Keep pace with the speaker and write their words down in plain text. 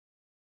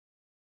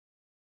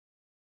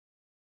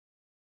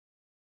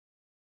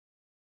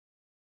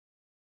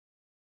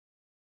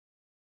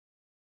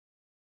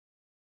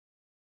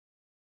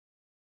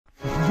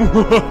Welcome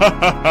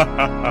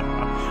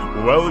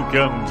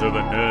to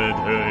the Nerd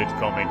Herd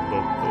Comic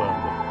Book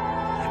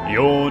Club,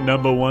 your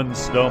number one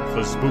stop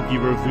for spooky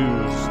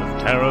reviews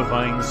of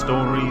terrifying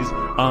stories,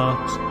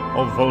 arcs,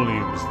 or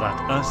volumes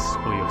that us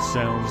or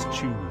yourselves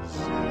choose.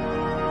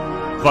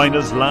 Find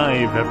us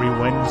live every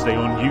Wednesday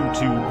on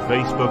YouTube,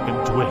 Facebook,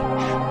 and Twitch,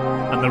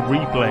 and the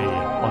replay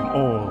on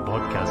all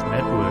podcast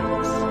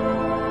networks.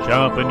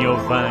 Sharpen your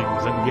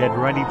fangs and get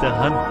ready to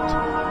hunt,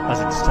 as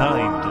it's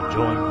time to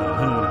join the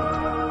herd.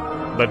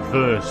 But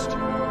first,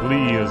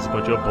 please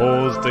put your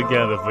paws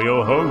together for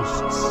your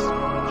hosts,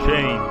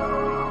 Shane,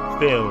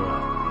 Phil,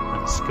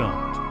 and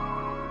Scott.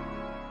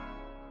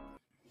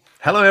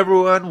 Hello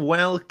everyone,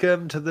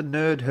 welcome to the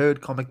Nerd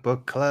Herd Comic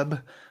Book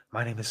Club.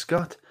 My name is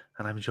Scott,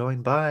 and I'm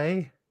joined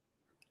by...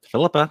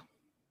 Philippa.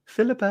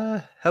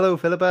 Hello,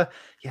 Philippa.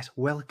 Yes,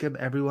 welcome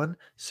everyone.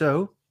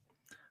 So,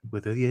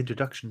 with the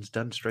introductions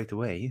done straight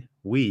away,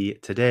 we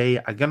today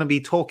are going to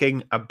be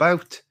talking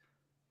about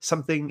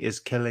Something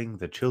is Killing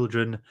the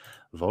Children,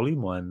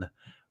 Volume 1,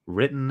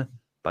 written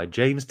by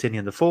James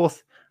Tynion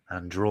IV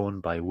and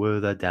drawn by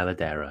Werther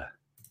Dell'Edera.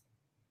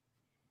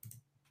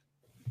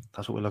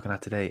 That's what we're looking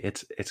at today.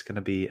 It's going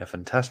to be a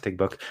fantastic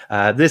book.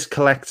 This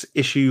collects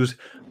issues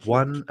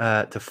 1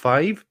 to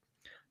 5.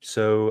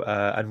 So,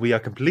 and we are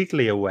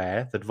completely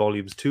aware that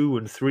volumes 2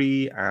 and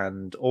 3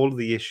 and all of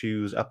the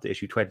issues up to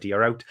issue 20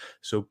 are out.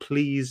 So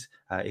please,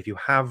 if you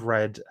have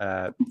read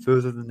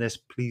further than this,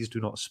 please do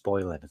not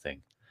spoil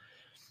anything.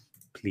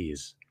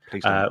 Please.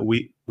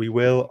 We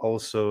will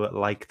also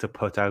like to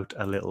put out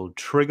a little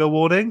trigger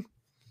warning.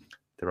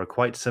 There are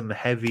quite some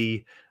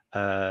heavy,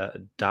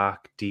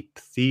 dark, deep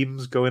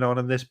themes going on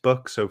in this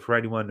book. So for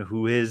anyone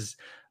who is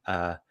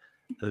a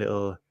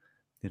little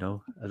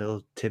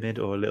timid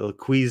or a little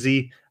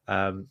queasy,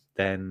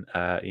 then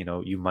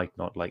you might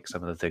not like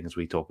some of the things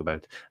we talk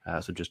about.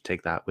 So just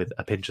take that with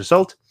a pinch of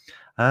salt.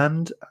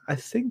 And I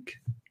think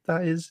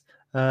that is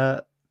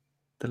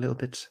the little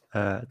bits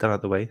done out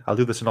of the way. I'll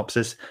do the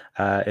synopsis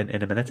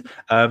in a minute.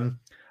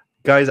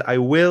 Guys, I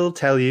will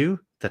tell you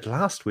that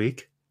last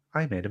week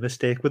I made a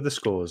mistake with the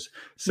scores.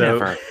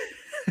 So,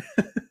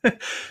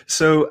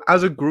 so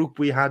as a group,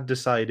 we had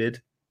decided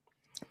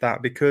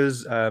that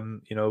because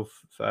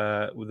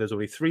there's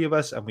only 3 of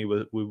us, and we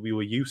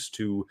were used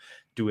to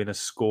doing a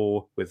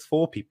score with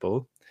 4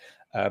 people,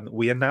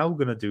 we are now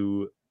going to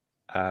do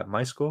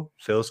my score,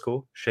 Phil's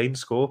score,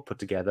 Shane's score put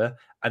together,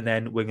 and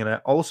then we're going to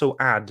also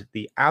add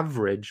the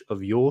average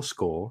of your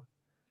score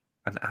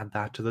and add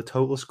that to the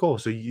total score.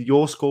 So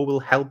your score will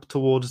help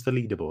towards the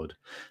leaderboard.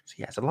 So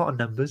yeah, it's a lot of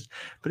numbers,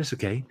 but it's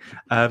okay.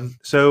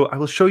 So I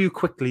will show you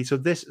quickly.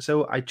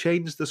 So I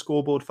changed the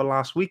scoreboard for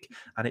last week,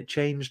 and it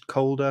changed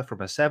colder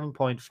from a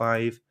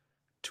 7.5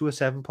 to a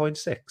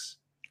 7.6.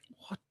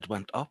 What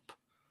went up?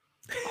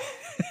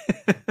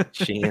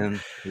 Shane,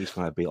 he's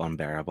going to be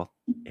unbearable.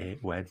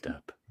 It went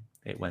up.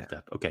 It went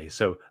up. Okay,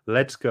 so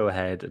let's go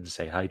ahead and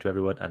say hi to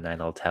everyone, and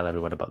then I'll tell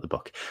everyone about the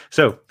book.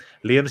 So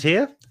Liam's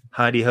here.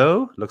 Heidi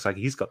Ho. Looks like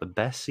he's got the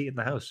best seat in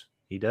the house.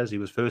 He does. He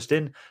was first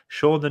in.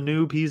 Sean the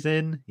Noob, he's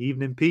in.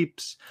 Evening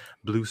peeps.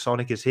 Blue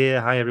Sonic is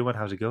here. Hi everyone.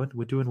 How's it going?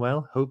 We're doing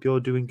well. Hope you're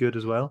doing good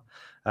as well.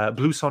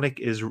 Blue Sonic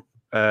is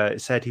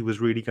said he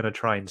was really going to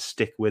try and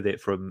stick with it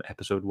from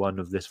episode 1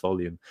 of this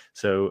volume.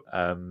 So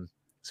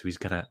he's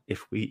gonna.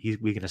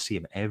 We're gonna see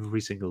him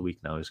every single week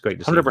now. It's great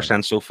to see.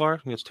 100% so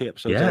far. It's 2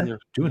 episodes. Yeah,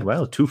 doing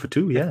well. 2 for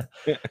 2. Yeah.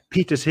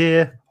 Peter's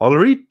here.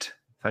 Ulrich,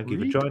 thank you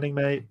for joining,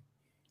 mate.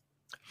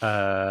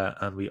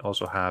 And we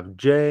also have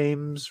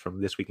James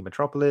from This Week in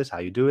Metropolis. How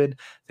you doing?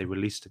 They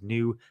released a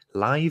new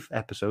live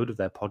episode of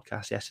their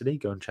podcast yesterday.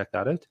 Go and check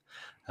that out.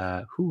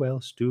 Who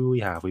else do we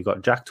have? We've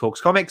got Jack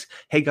Talks Comics.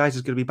 Hey guys,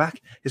 it's going to be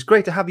back. It's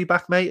great to have you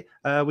back, mate.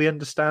 We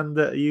understand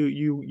that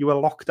you were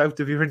locked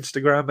out of your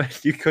Instagram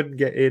and you couldn't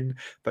get in,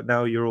 but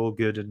now you're all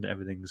good and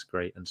everything's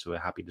great, and so we're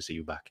happy to see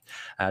you back.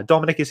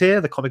 Dominic is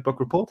here, the Comic Book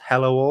Report.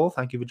 Hello all,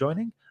 thank you for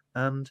joining,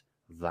 and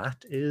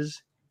that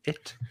is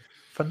it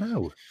for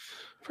now.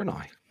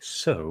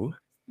 So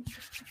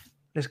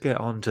let's get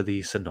on to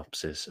the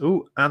synopsis.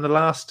 Oh, and the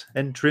last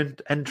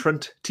entrant,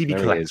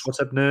 TB Collects. What's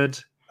up,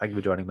 nerds? Thank you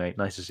for joining, mate.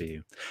 Nice to see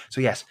you. So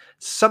yes,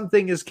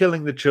 Something is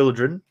Killing the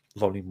Children,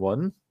 Volume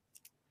 1,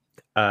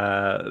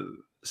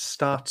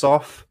 starts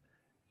off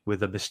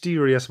with a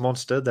mysterious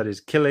monster that is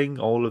killing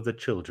all of the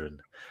children.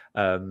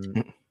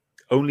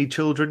 Only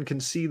children can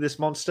see this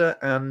monster,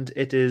 and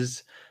it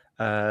is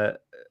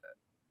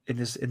in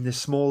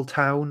this small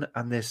town,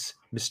 and this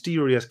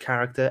mysterious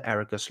character,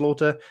 Erica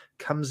Slaughter,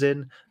 comes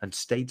in and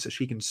states that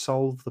she can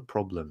solve the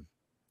problem.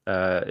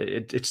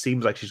 It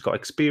seems like she's got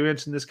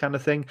experience in this kind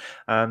of thing,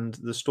 and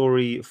the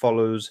story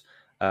follows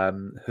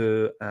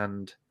her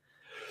and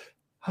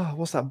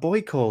what's that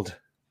boy called?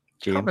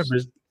 James. Can't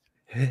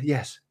remember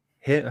yes,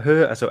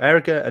 her. So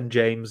Erica and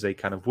James, they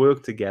kind of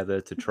work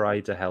together to try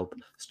to help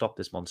stop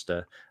this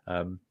monster.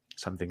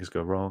 Some things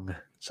go wrong,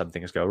 some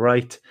things go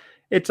right.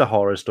 It's a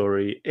horror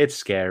story. It's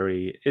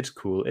scary. It's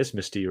cool. It's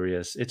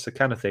mysterious. It's the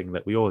kind of thing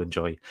that we all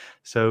enjoy.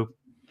 So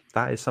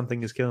that is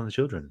Something is Killing the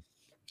Children.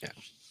 Yeah.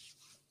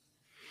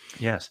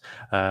 Yes.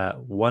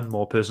 One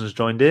more person has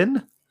joined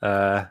in.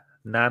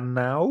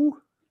 Nanao.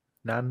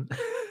 Nan.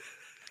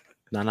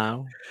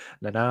 No.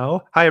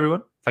 Nanao. Hi,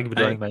 everyone. Thank you for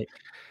Hey. joining, mate.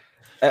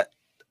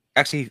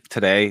 Actually,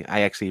 today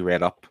I actually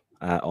read up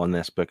on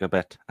this book a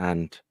bit,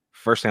 and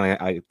first thing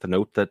I to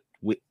note that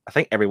I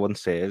think everyone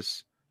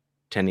says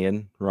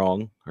Tinian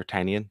wrong or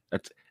Tinian.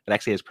 It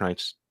actually is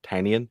pronounced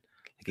Tinian.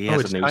 Like Oh,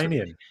 it's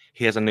Tinian.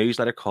 he has a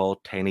newsletter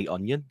called Tiny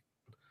Onion.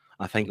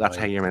 I think that's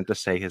how Right. you're meant to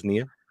say his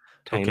name.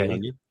 Tiny Okay.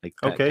 Onion. Like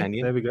Okay,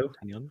 Tinian. there we go.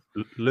 Tiny Onion.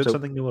 Learned So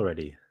something new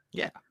already.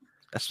 yeah,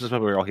 this is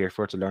what we're all here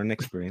for, to learn an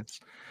experience.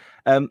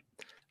 I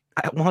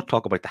want to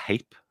talk about the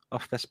hype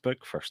of this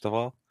book first of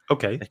all.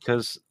 Okay.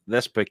 Because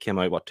this book came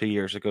out 2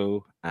 years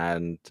ago,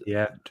 and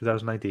Yeah,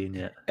 2019.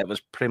 Yeah. it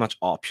was pretty much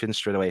optioned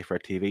straight away for a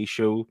TV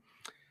show.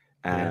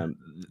 Yeah.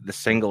 The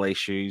single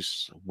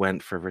issues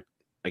went for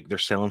like they're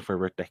selling for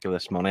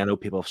ridiculous money. I know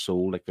people have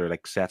sold like they're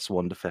like sets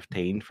 1 to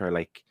 15 for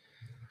like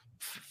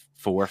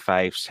 £400,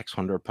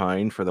 £500,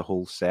 £600 for the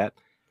whole set.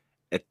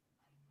 It,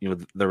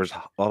 there was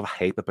a lot of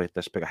hype about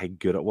this book, how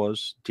good it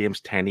was. James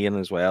Tynion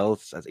as well.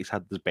 He's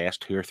had the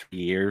best 2 or 3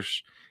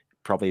 years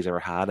probably he's ever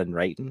had in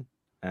writing.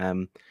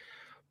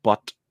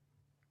 But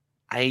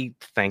I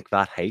think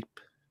that hype,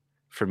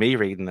 for me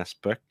reading this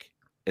book,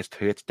 is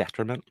to its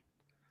detriment.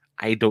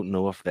 I don't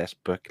know if this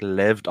book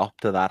lived up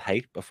to that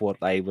hype of what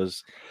I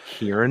was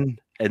hearing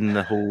in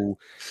the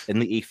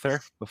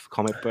ether of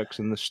comic books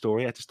and the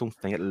story. I just don't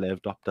think it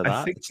lived up to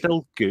that. It's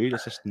still good.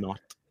 It's just not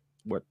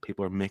what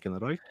people are making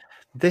it out.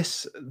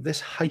 This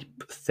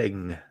hype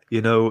thing,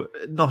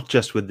 not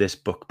just with this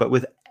book, but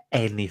with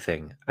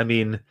anything. I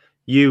mean,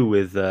 you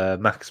with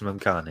Maximum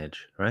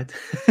Carnage, right?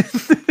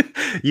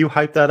 You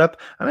hyped that up,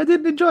 and I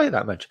didn't enjoy it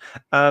that much.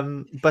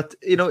 But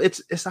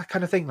it's that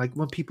kind of thing. Like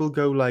when people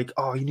go like,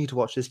 "Oh, you need to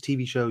watch this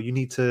TV show. You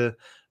need to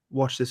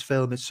watch this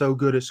film. It's so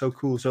good. It's so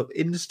cool." So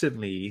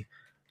instantly,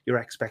 your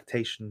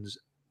expectations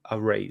are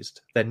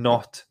raised. They're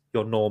not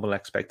your normal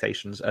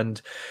expectations,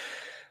 and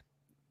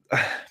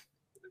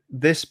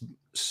this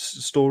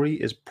story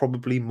is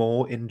probably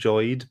more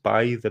enjoyed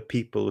by the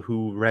people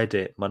who read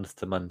it month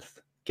to month,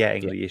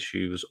 getting the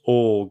issues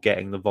or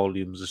getting the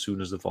volumes as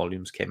soon as the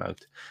volumes came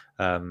out,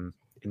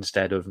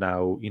 instead of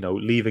now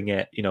leaving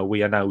it.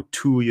 We are now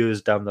 2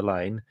 years down the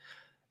line.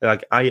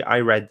 Like I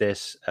read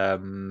this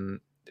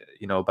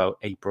about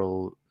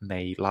April,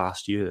 May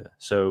last year,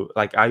 so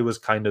like I was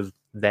kind of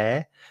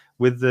there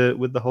with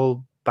the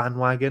whole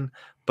bandwagon,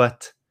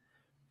 but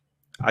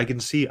I can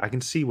see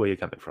where you're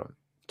coming from.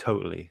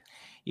 Totally.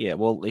 Yeah,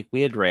 well, like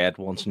we had read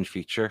Once and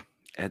Future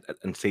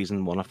in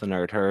season 1 of the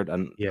Nerd Herd,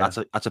 and that's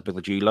a book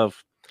that you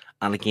love.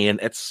 And again,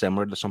 it's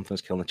similar to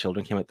Something's Killing the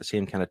Children, came out at the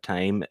same kind of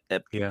time.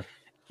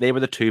 They were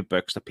the 2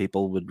 books that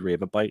people would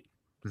rave about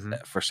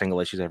for single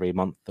issues every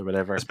month or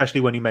whatever. Especially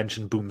when you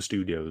mentioned Boom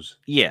Studios.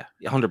 Yeah,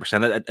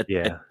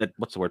 100%.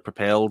 What's the word?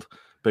 Propelled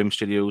Boom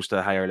Studios to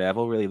a higher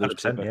level, really, those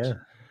 2 books. Yeah.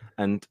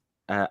 And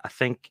I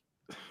think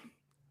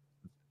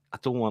I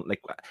don't want,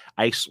 like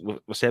I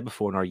said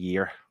before in our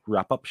year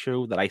wrap-up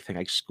show, that I think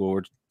I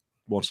scored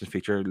Once and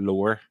Future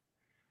lower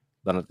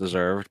than it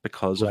deserved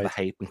because of the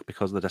hype and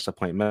because of the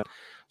disappointment.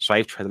 So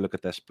I've tried to look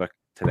at this book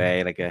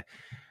today like in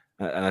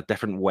a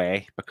different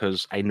way,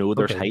 because I know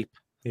there's hype.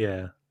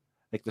 Yeah.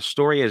 Like the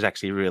story is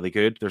actually really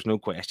good. There's no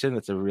question.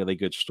 It's a really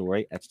good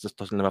story. It just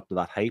doesn't live up to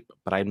that hype.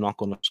 But I'm not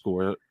going to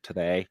score it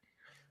today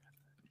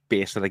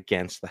based it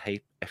against the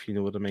hype, if you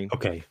know what I mean.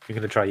 Okay, you're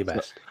going to try your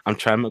best. I'm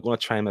going to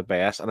try my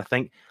best, and I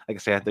think, like I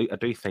say, I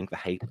do think the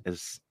hype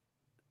is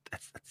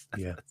it's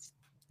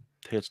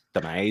to its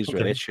demise. Okay.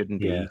 Really, it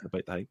shouldn't be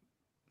about the hype.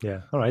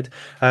 Yeah. All right.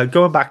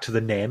 Going back to the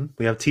name,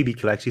 we have TB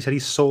Collects. He said he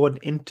saw an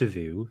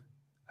interview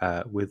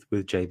with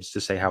James to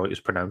say how it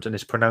was pronounced, and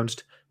it's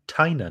pronounced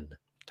Tynan.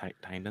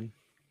 Tynan.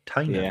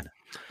 Yeah.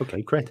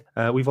 Okay, great.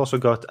 We've also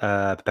got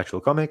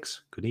Perpetual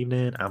Comics. Good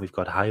evening. And we've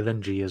got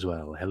Highland G as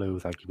well. Hello,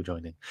 thank you for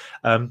joining.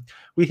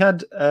 We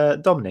had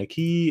Dominic.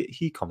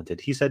 He commented.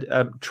 He said,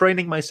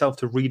 training myself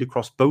to read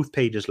across both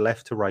pages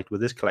left to right with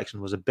this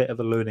collection was a bit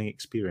of a learning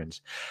experience.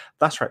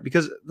 That's right,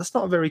 because that's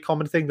not a very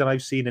common thing that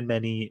I've seen in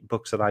many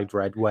books that I've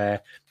read,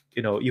 where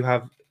you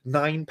have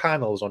 9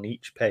 panels on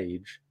each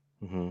page.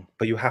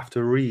 But you have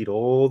to read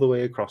all the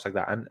way across like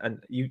that,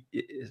 and you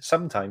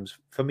sometimes,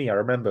 for me, I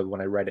remember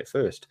when I read it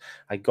first,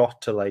 I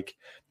got to like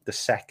the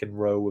second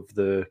row of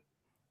the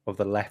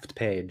left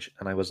page,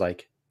 and I was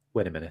like,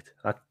 wait a minute,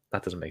 that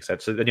doesn't make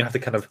sense. So then you have to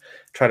kind of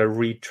try to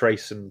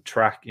retrace and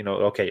track.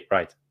 Okay,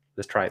 right,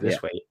 let's try it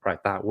this way.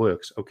 Right, that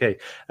works. Okay,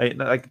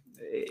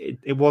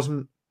 it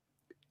wasn't,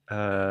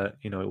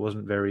 it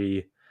wasn't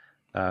very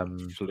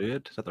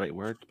fluid. Is that the right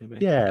word?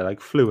 Maybe. Yeah, like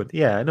fluent.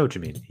 Yeah, I know what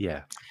you mean.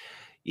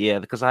 Yeah,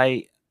 because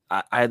I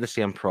had the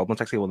same problem.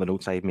 It's actually one of the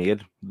notes I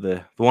made,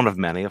 the one of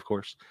many, of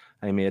course,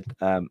 I made.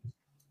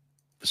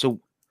 So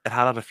it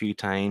had it a few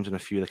times and a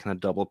few of the kind of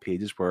double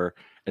pages where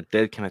it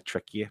did kind of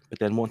trick you. But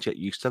then once you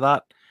get used to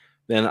that,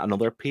 then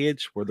another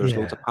page where there's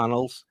loads of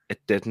panels, it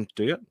didn't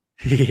do it.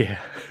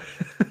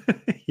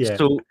 Yeah.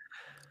 So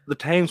the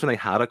times when I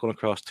had it going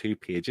across 2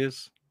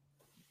 pages,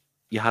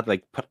 you had to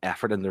like put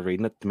effort into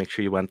reading it to make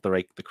sure you went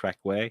the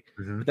correct way.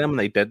 Mhm. But then when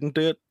they didn't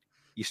do it,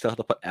 you still had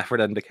to put effort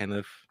into kind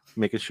of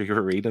making sure you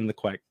were reading the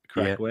correct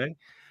Yeah. way.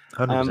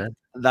 100%.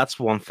 That's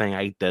one thing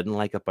I didn't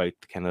like about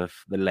kind of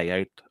the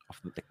layout of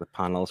the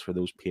panels for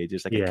those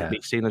pages. Like it Yeah. could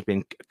be seen as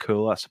being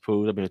cool, I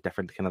suppose. I mean, a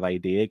different kind of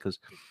idea because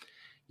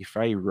you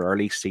very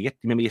rarely see it.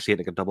 Maybe you see it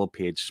like a double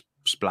page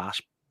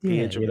splash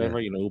page or whatever,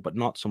 you know, but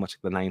not so much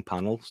like the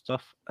 9-panel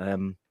stuff.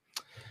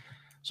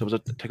 So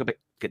it took a bit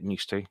getting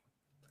used to.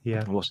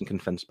 Yeah. I wasn't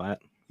convinced by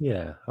it.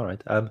 Yeah, all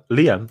right.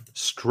 Liam,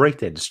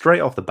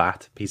 straight off the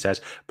bat, he says,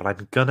 but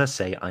I'm gonna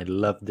say I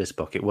love this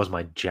book. It was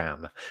my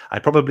jam.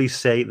 I'd probably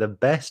say the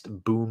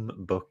best Boom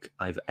book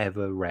I've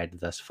ever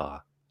read thus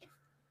far.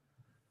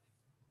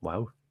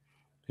 Wow.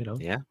 You know,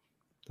 Yeah.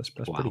 that's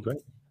Wow. pretty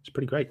great. It's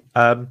pretty great.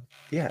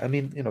 Yeah, I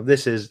mean, you know,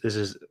 this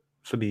is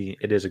for me,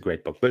 it is a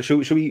great book. But should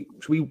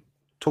we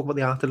talk about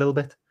the art a little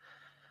bit?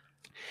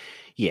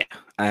 Yeah.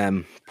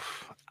 I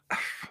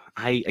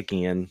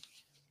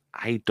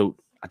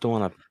don't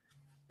want to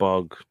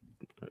bog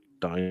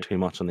down too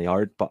much on the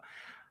art, but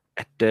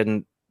it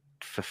didn't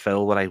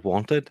fulfill what I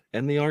wanted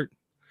in the art.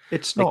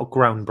 It's not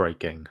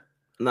groundbreaking.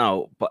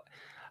 No, but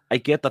I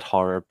get that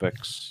horror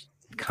books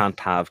can't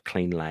have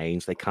clean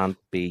lines. They can't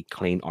be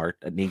clean art.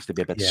 It needs to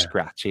be a bit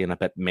scratchy and a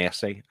bit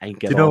messy. I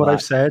get. Do you know what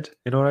I've said?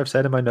 You know what I've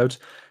said in my notes?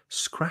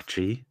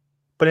 Scratchy,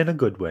 but in a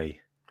good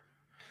way.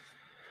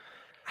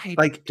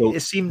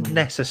 It seemed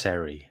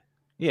necessary.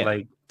 Yeah.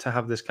 Like to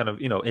have this kind of,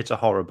 you know, it's a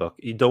horror book.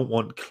 You don't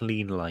want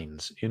clean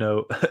lines. You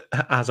know,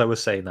 as I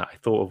was saying that, I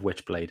thought of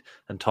Witchblade,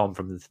 and Tom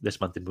from This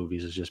Month in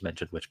Movies has just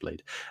mentioned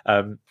Witchblade.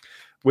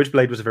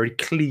 Witchblade was a very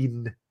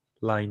clean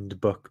lined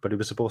book, but it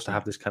was supposed to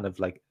have this kind of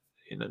like,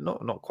 you know,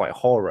 not quite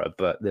horror,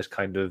 but this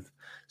kind of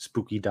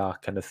spooky,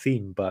 dark kind of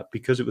theme. But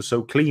because it was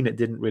so clean, it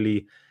didn't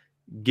really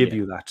give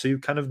you that. So you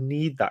kind of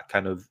need that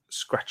kind of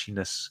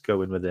scratchiness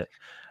going with it.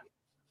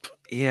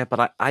 Yeah,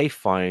 but I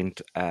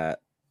found,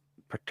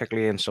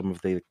 particularly in some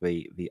of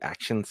the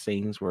action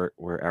scenes where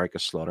Erica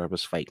Slaughter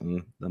was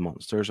fighting the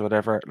monsters or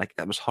whatever, like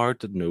it was hard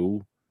to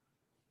know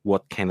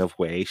what kind of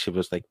way she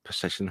was like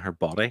positioning her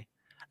body.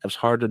 It was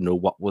hard to know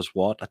what was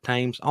what at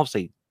times.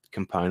 Obviously,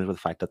 compounded with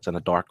the fact that it's in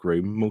a dark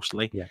room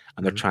mostly,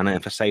 and they're trying to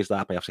emphasize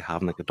that by obviously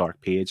having like a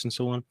dark page and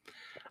so on.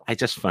 I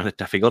just found it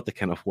difficult to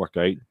kind of work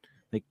out.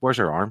 Like, where's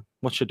her arm?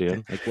 What's she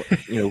doing? Like,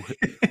 what, you know,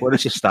 where does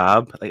she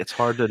stab? Like, it's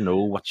hard to know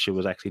what she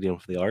was actually doing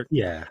for the art.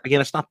 Yeah.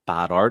 Again, it's not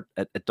bad art.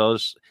 It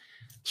does,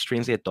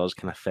 strangely, it does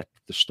kind of fit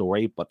the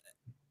story, but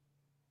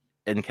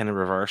in kind of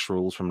reverse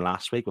roles from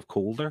last week with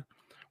Colder,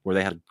 where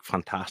they had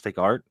fantastic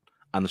art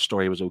and the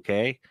story was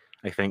okay.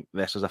 I think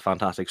this is a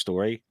fantastic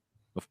story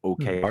with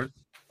okay art.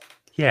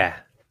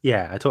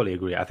 Yeah, I totally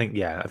agree. I think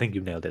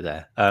you nailed it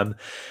there.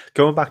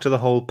 Going back to the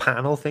whole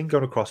panel thing,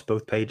 going across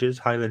both pages,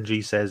 Highland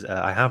G says,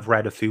 I have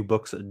read a few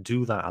books that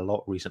do that a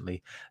lot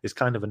recently. It's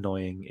kind of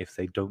annoying if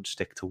they don't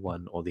stick to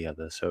one or the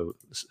other. So,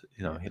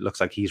 you know, it looks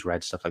like he's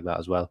read stuff like that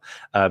as well.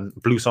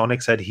 Blue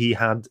Sonic said he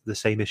had the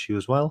same issue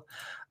as well.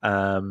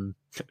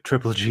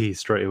 Triple G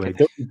straight away.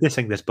 Don't be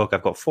dissing this book.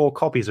 I've got 4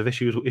 copies of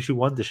issue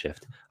 1 to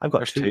shift. I've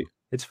got 2.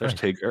 It's fine.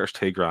 There's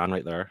 $2,000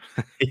 right there.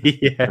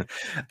 Yeah.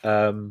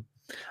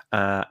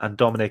 And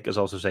Dominic is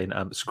also saying,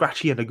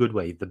 scratchy in a good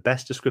way, the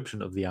best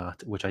description of the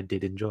art, which I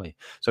did enjoy.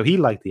 So he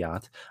liked the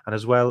art, and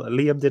as well,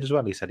 Liam did as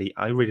well. He said,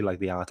 I really like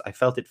the art. I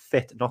felt it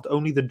fit not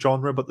only the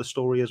genre, but the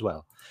story as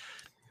well.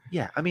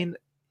 Yeah, I mean,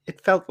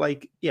 it felt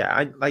like,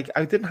 I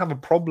didn't have a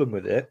problem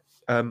with it.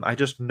 I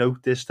just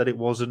noticed that it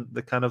wasn't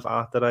the kind of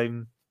art that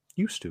I'm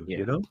used to,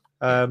 you know?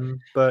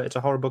 But it's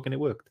a horror book and it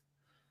worked.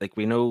 Like,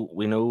 we know,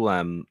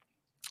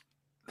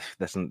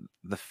 listen,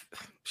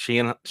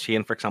 Shane,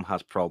 for example,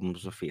 has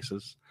problems with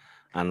faces,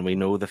 and we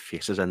know the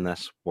faces in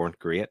this weren't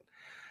great.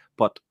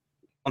 But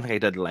one thing I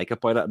did like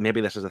about it,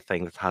 maybe this is a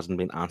thing that hasn't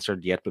been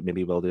answered yet, but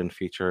maybe will do in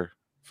future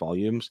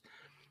volumes.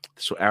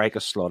 So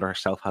Erica Slaughter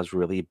herself has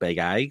really big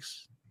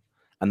eyes,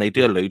 and they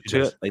do allude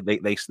to it.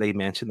 Like they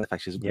mention the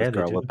fact she's a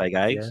girl with big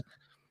eyes. Yeah.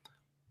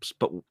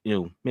 But you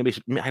know, maybe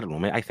I don't know.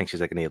 Maybe I think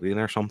she's like an alien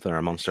or something, or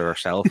a monster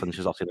herself, and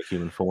she's also in a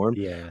human form.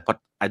 Yeah. But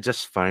I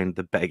just found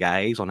the big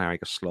eyes on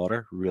Erica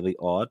Slaughter really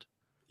odd,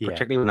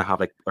 particularly when they have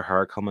like her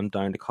hair coming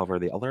down to cover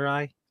the other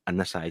eye, and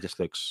this eye just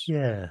looks.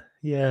 Yeah.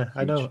 Huge.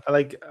 I know.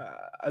 Like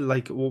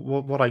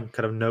what I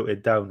kind of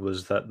noted down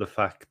was that the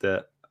fact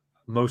that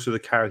most of the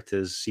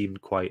characters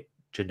seemed quite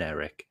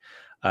generic.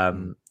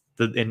 In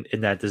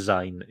their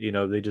design, you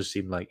know, they just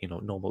seem like, you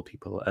know, normal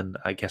people, and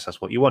I guess that's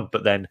what you want.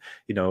 But then,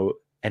 you know,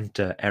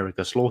 enter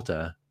Erica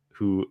Slaughter,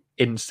 who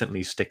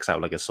instantly sticks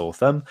out like a sore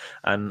thumb,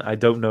 and I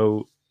don't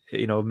know,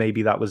 you know,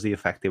 maybe that was the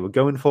effect they were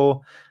going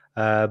for,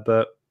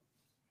 but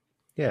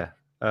yeah,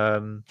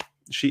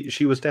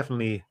 she was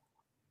definitely,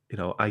 you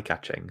know,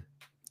 eye-catching.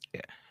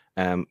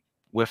 Yeah.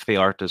 With the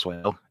art as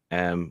well,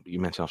 you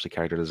mentioned obviously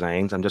character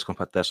designs. I'm just going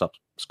to put this up,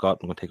 Scott.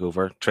 I'm going to take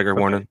over. Trigger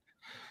warning.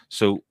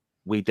 So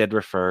we did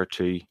refer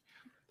to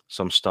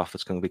some stuff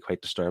that's going to be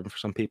quite disturbing for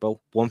some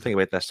people. One thing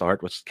about this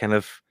art, which kind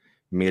of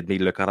made me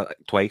look at it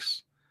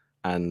twice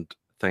and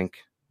think,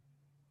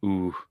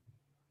 ooh,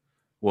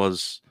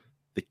 was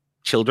the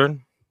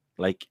children.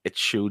 Like it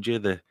showed you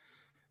the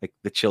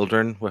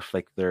children with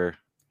like their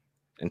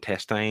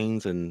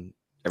intestines and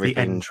everything.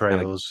 The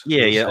entrails.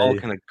 Yeah, all say.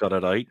 kind of got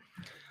it out.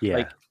 Yeah.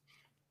 Like,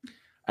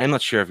 I'm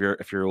not sure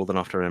if you're old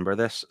enough to remember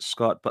this,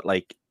 Scott, but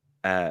like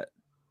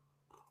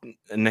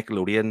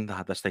Nickelodeon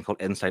had this thing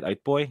called Inside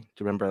Out Boy. Do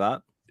you remember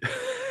that?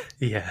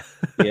 Yeah.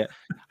 Yeah.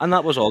 And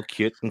that was all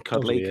cute and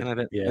cuddly, weird. kind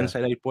of Yeah.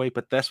 Inside Out Boy.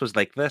 But this was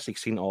like this. You've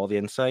seen all the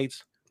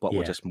insides, but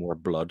with Yeah. just more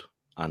blood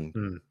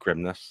and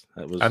grimness.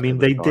 It was. I mean, it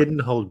was they dark. didn't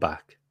hold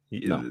back.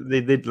 No.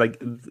 They did,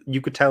 like,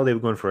 you could tell they were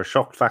going for a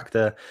shock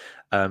factor.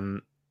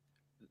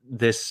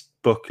 This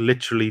book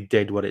literally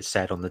did what it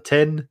said on the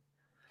tin.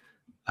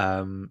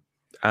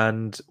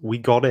 And we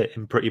got it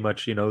in pretty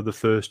much, the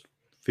first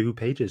few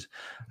pages.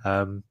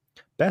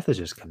 Beth has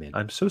just come in.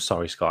 I'm so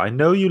sorry, Scott. I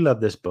know you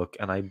love this book,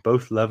 and I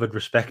both love and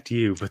respect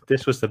you, but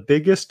this was the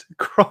biggest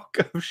crock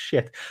of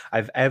shit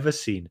I've ever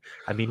seen.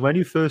 I mean, when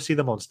you first see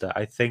the monster,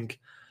 I think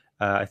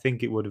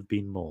it would have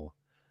been more.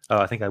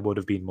 I think I would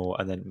have been more,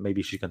 and then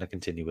maybe she's going to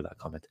continue with that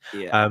comment.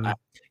 Yeah.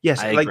 Yes,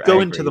 I like agree- go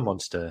I into the agree.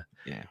 monster.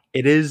 Yeah.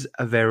 It is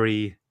a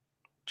very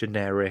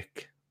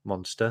generic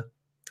monster.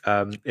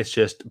 It's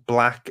just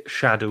black,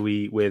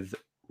 shadowy with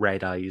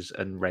red eyes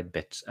and red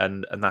bits,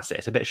 and that's it.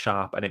 It's a bit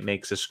sharp, and it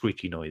makes a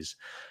screechy noise,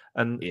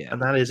 and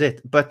that is it.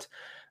 But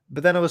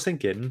then I was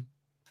thinking,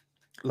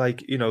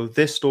 like,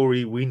 this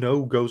story we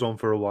know goes on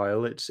for a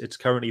while. It's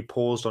currently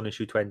paused on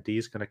issue 20.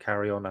 It's going to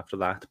carry on after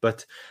that.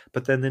 But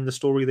then in the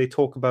story they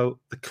talk about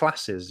the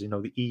classes.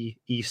 The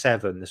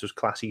E7. This was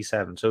class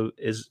E7. So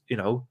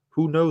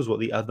who knows what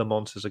the other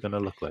monsters are going to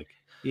look like?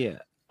 Yeah,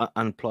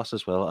 and plus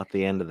as well, at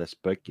the end of this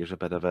book, there's a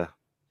bit of a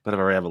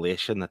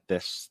revelation that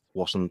this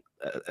wasn't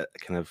a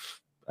kind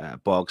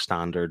of bog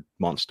standard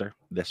monster.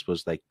 This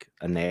was like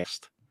a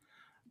nest,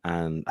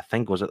 and I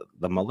think was it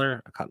the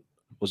mother? I can't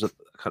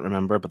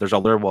remember, but there's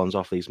other ones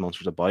off these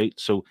monsters about.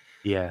 So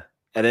Yeah,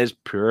 it is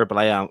pure, but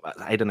I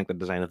didn't like the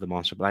design of the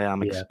monster, but I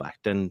am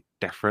expecting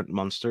different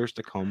monsters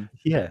to come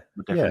yeah,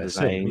 with different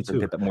same, me designs and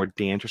be a too. bit more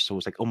dangerous. So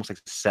it's like almost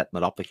like setting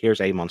it up. Like,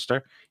 here's a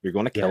monster, you're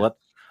going to kill it,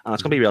 and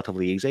it's going to be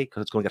relatively easy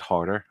because it's going to get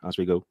harder as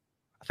we go.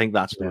 I think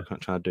that's what we're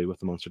trying to do with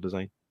the monster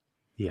design.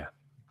 Yeah.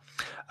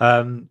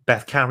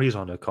 Beth carries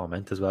on her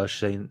comment as well.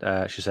 She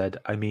said,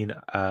 I mean,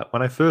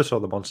 when I first saw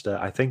the monster,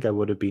 I think I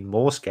would have been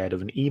more scared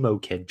of an emo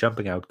kid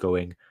jumping out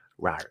going,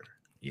 rawr.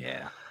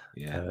 Yeah.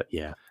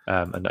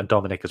 And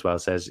Dominic as well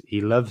says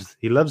he loves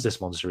this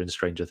monster in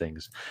Stranger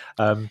Things.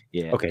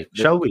 Yeah. Okay,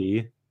 shall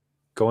we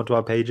go onto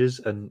our pages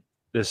and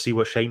see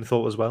what Shane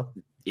thought as well?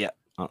 Yeah.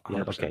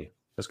 Yeah. Okay,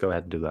 let's go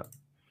ahead and do that.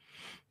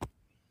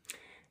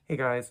 Hey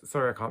guys,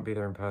 sorry I can't be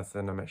there in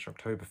person. I'm at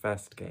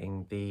Shocktoberfest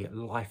getting the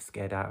life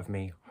scared out of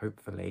me,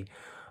 hopefully.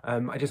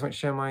 I just want to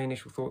share my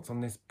initial thoughts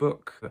on this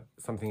book,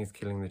 Something is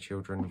Killing the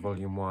Children,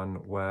 Volume 1,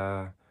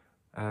 where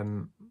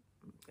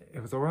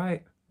it was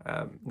alright.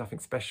 Nothing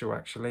special,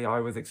 actually. I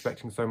was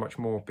expecting so much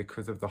more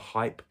because of the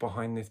hype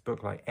behind this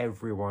book. Like,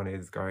 everyone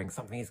is going,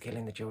 Something is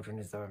Killing the Children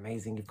is so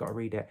amazing, you've got to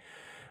read it.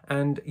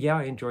 And yeah,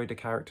 I enjoyed the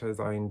characters,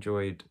 I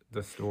enjoyed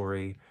the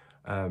story.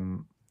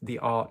 The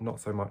art,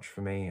 not so much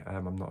for me.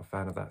 I'm not a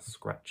fan of that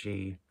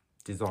scratchy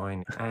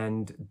design.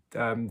 And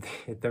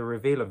the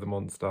reveal of the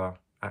monster,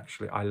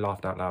 actually, I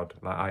laughed out loud.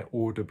 Like, I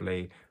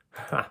audibly,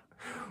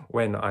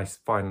 when I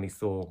finally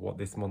saw what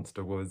this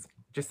monster was.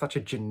 Just such a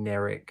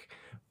generic,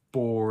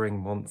 boring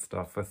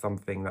monster for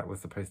something that was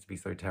supposed to be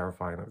so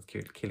terrifying, that was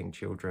killing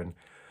children.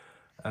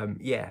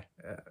 It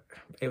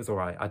was all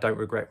right. I don't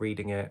regret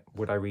reading it.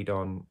 Would I read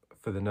on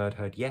for the Nerd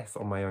Herd? Yes.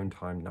 On my own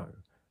time? No.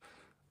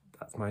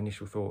 That's my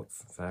initial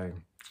thoughts. So,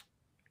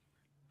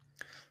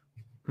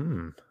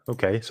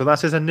 Okay, so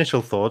that's his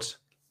initial thoughts.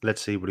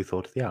 Let's see what he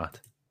thought of the art.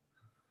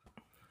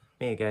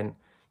 me again.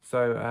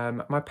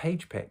 So my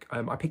page pick.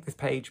 I picked this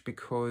page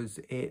because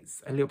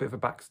it's a little bit of a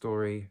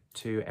backstory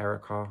to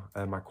Erica.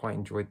 I quite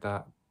enjoyed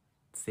that,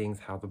 seeing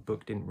how the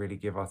book didn't really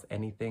give us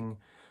anything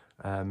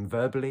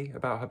verbally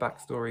about her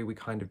backstory. We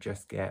kind of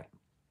just get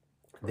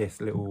this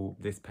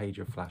page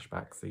of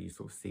flashbacks, so you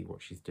sort of see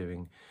what she's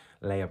doing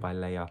layer by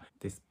layer.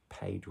 This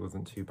page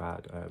wasn't too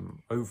bad.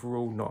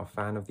 Overall, not a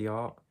fan of the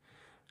art.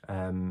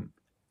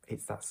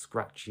 It's that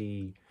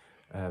scratchy,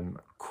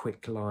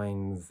 quick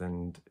lines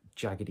and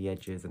jaggedy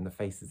edges, and the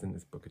faces in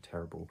this book are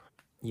terrible.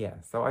 Yeah,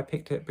 so I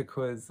picked it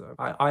because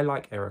I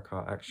like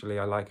Erica, actually.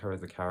 I like her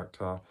as a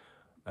character.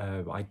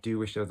 I do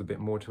wish there was a bit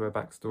more to her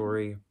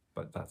backstory,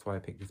 but that's why I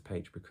picked this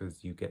page,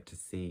 because you get to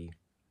see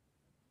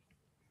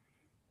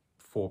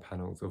 4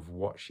 panels of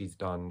what she's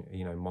done,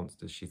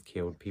 monsters she's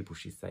killed, people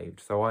she's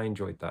saved. So I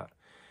enjoyed that.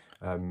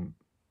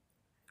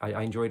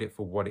 I enjoyed it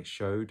for what it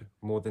showed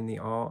more than the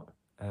art.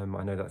 I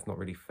know that's not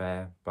really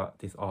fair, but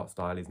this art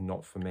style is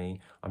not for me.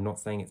 I'm not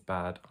saying it's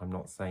bad. I'm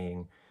not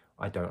saying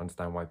I don't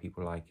understand why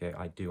people like it.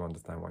 I do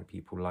understand why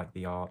people like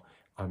the art.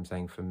 I'm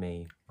saying for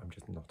me, I'm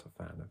just not a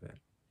fan of it.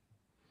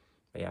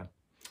 But yeah,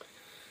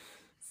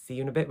 see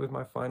you in a bit with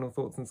my final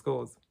thoughts and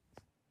scores.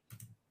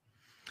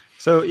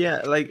 So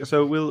yeah,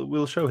 so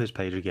we'll show his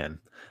page again.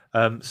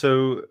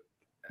 So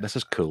this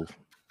is cool.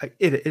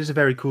 It is a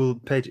very cool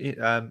page.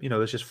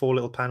 There's just 4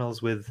 little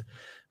panels with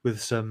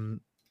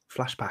some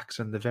flashbacks,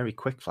 and they're very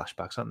quick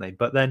flashbacks, aren't they?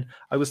 But then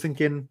I was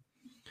thinking,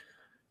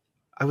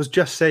 I was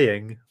just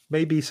saying,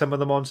 maybe some of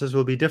the monsters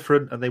will be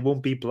different and they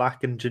won't be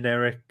black and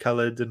generic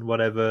colored and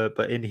whatever.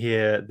 But in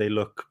here, they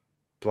look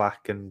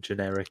black and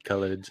generic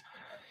colored,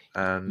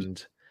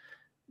 and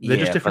they're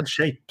just Yeah, different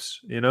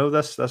shapes.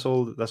 That's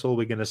all. That's all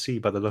we're gonna see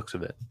by the looks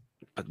of it.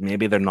 but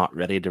maybe they're not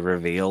ready to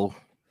reveal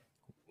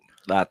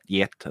that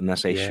yet in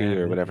this issue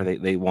or whatever.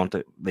 They want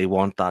it. They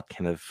want that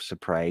kind of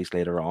surprise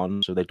later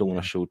on, so they don't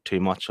want to show too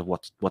much of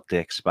what they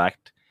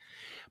expect.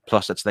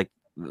 Plus, it's like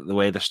the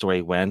way the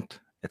story went.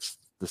 It's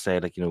to say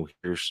like,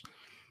 here's,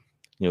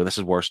 this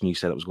is worse than you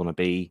said it was going to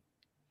be.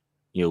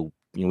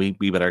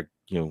 We better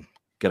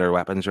get our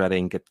weapons ready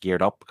and get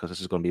geared up because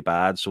this is going to be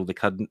bad. So they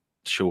couldn't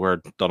show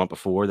her done it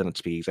before, then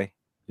it's be easy.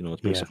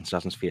 It's been something she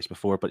hasn't faced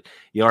before. But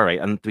you're all right.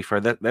 And to be fair,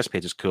 this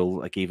page is cool.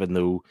 Like, even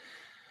though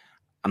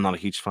I'm not a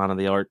huge fan of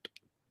the art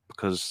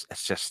because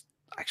it's just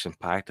action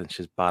packed and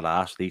she's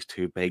badass. These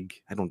 2 big,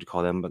 I don't know what you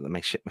call them, but the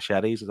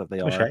machetes, is that they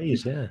are?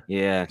 Machetes, yeah.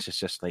 Yeah, it's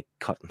just like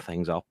cutting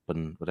things up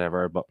and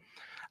whatever. But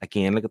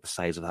again, look at the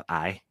size of that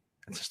eye.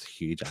 It's just a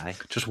huge eye.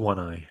 Just one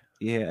eye.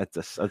 Yeah,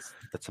 it's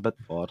a bit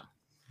odd.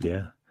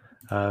 Yeah.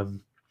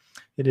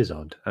 It is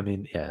odd. I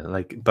mean, yeah,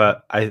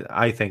 but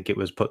I think it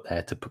was put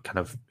there to kind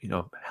of,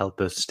 help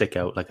us stick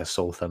out like a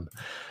sore thumb.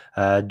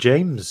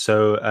 James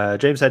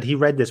said he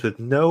read this with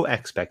no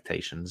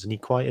expectations and he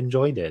quite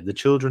enjoyed it. The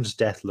children's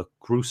death looked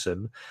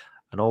gruesome,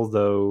 and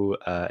although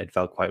it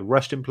felt quite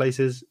rushed in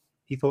places,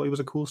 he thought it was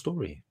a cool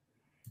story.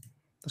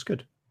 That's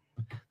good.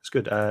 That's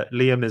good.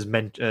 Liam is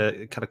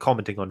kind of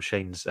commenting on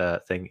Shane's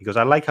thing. He goes,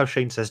 I like how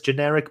Shane says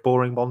generic,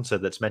 boring monster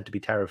that's meant to be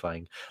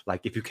terrifying.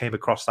 Like, if you came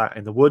across that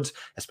in the woods,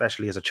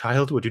 especially as a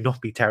child, would you not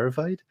be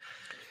terrified?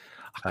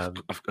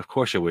 Of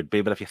course you would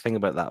be, but if you think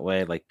about it that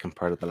way, like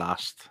compared to the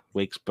last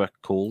week's book,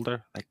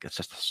 Colder, like it's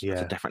just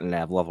it's a different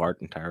level of art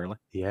entirely.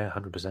 Yeah,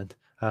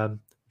 100%.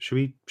 Should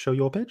we show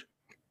your page?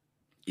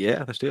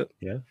 Yeah, let's do it.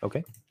 Yeah,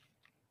 okay.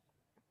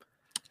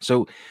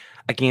 So,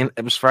 again,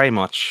 it was very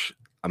much,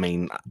 I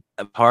mean,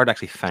 hard to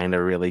actually find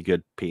a really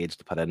good page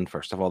to put in.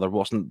 First of all, there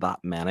wasn't that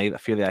many. A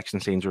few of the action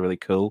scenes were really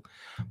cool,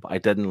 but I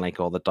didn't like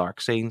all the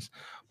dark scenes.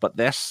 But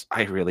this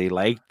I really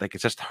liked. Like,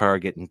 it's just her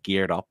getting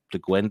geared up to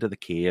go into the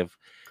cave.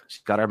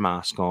 She's got her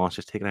mask on.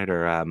 She's taking out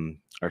her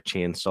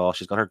chainsaw.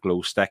 She's got her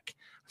glow stick.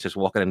 She's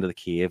walking into the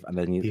cave, and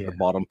then the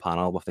bottom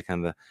panel with the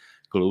kind of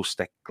glow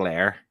stick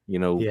glare,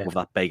 with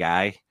that big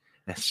eye.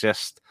 It's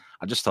just,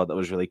 I just thought that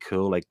was really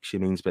cool. Like, she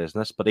means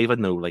business. But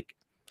even though, like,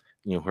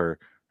 her,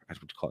 I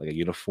would call it a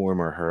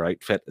uniform or her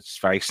outfit, it's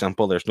very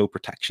simple. There's no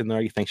protection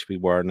there. You think she'd be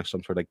wearing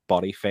some sort of like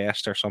body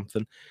vest or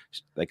something,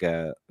 like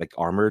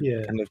armored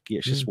kind of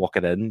gear. She's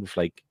walking in with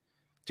like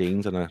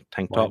jeans and a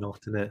tank top. Why not,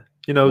 isn't it?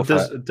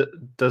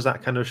 Does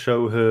that kind of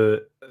show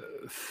her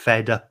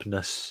fed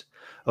upness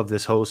of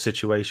this whole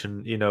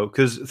situation?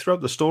 Because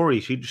throughout the story,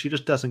 she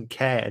just doesn't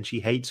care and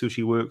she hates who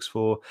she works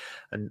for,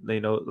 and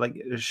like,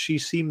 she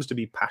seems to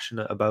be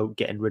passionate about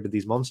getting rid of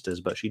these monsters,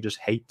 but she just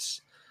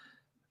hates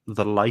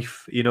the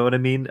life, you know what I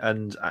mean?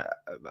 And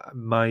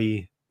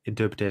my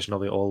interpretation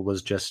of it all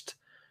was just,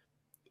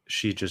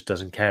 she just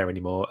doesn't care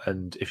anymore,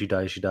 and if she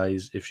dies, she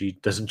dies. If she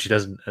doesn't, she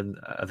doesn't. And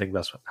I think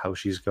that's how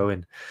she's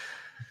going.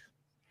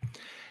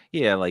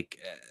 Yeah, like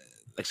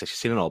I said, she's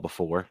seen it all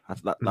before.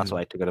 That's what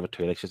I took out of it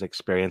too. Like, she's an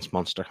experienced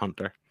monster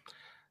hunter,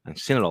 and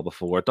she's seen it all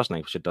before. It doesn't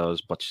like what she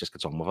does, but she just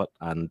gets on with it.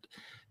 And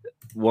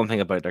one thing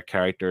about their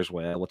character as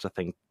well, which I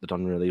think they've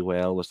done really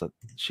well, was that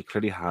she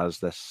clearly has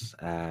this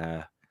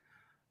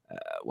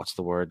what's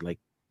the word, like,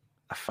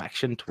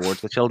 affection towards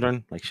the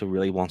children. Like, she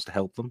really wants to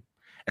help them.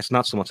 It's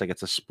not so much like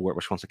it's a sport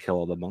where she wants to kill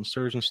all the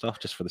monsters and stuff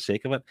just for the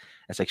sake of it.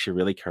 It's like she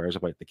really cares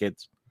about the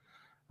kids.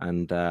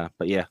 And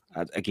but yeah,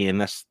 again,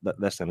 this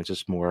image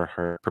is more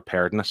her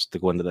preparedness to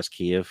go into this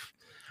cave,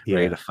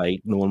 ready to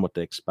fight, knowing what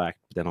to expect.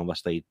 But then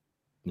obviously,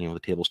 the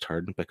tables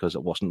turned because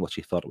it wasn't what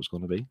she thought it was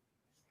going to be.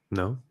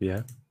 No,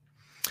 yeah.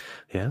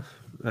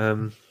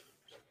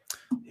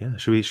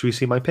 Should we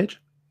see my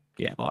page?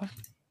 Yeah, boy.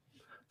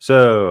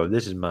 So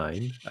this is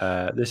mine.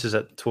 This is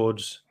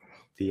towards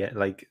the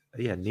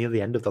near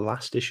the end of the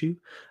last issue.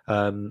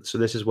 So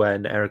this is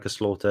when Erica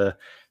Slaughter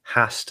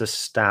has to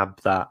stab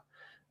that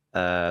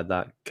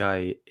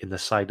guy in the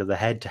side of the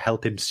head to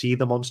help him see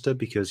the monster,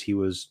 because he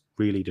was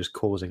really just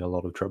causing a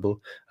lot of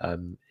trouble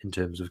in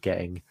terms of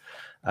getting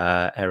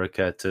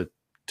Erica to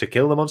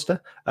kill the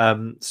monster.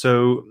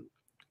 So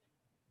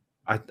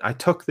I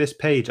took this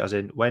page as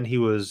in when he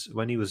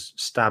was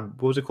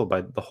stabbed. What was it called? By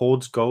the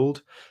Horde's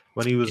Gold.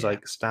 When he was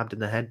like stabbed in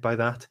the head by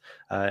that,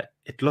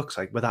 it looks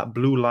like with that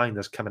blue line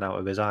that's coming out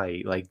of his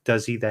eye, like,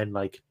 does he then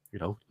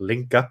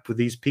link up with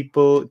these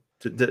people?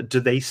 Do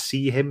they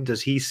see him?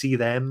 Does he see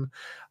them?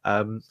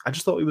 I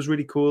just thought it was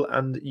really cool,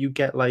 and you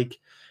get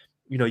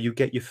you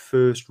get your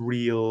first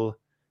real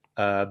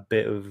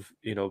bit of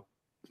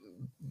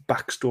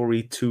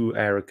backstory to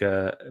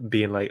Erica,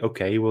 being like,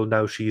 okay, well,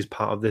 now she's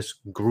part of this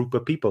group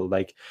of people.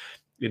 Like,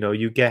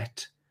 you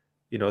get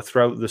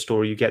throughout the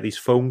story, you get these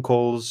phone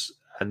calls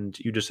and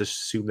you just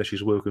assume that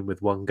she's working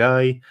with one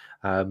guy,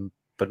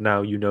 but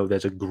now you know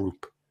there's a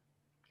group.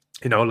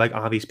 You know, like,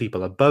 are these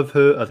people above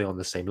her? Are they on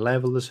the same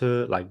level as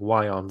her? Like,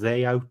 why aren't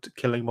they out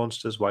killing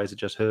monsters? Why is it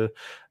just her?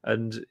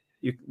 And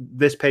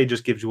this page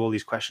just gives you all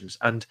these questions.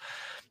 And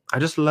I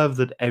just love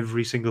that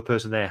every single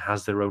person there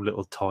has their own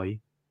little toy,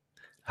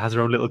 has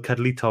their own little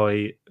cuddly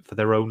toy for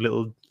their own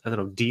little, I don't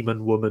know,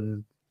 demon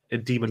woman, a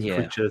demon Yeah.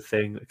 creature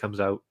thing that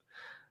comes out.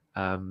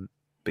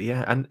 But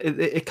yeah, and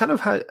it kind of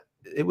had,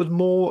 it was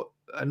more,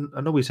 and I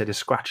know we said a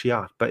scratchy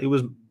art, but it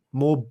was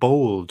more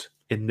bold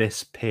in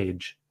this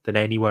page than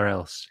anywhere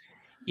else.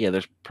 Yeah,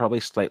 there's probably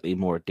slightly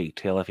more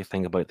detail if you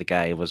think about the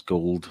guy with his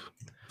gold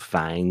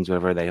fangs,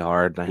 whatever they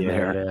are down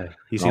there. Yeah,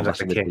 he And seems like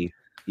obviously the king.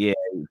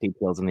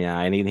 details in the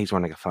eye, and he's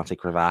wearing like a fancy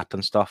cravat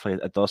and stuff.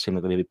 It does seem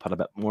like they maybe put a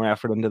bit more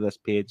effort into this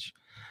page,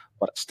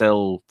 but it's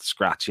still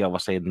scratchy,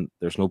 obviously, and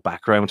there's no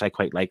background, which I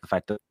quite like. The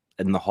fact that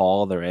in the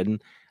hall they're in,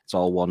 it's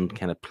all one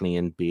kind of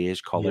plain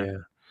beige color, Yeah.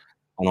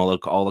 and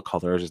all the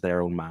colors is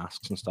their own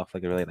masks and stuff.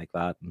 Like I really like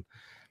that, and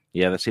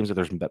yeah, it seems like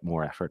there's a bit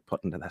more effort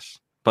put into this.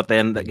 But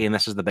then again,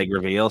 this is the big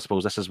reveal. I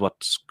suppose this is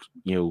what's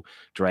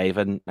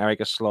driving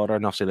Erica Slaughter,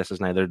 and obviously this is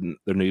now their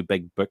new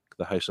big book,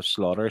 The House of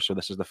Slaughter. So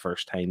this is the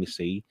first time you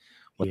see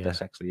what this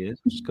actually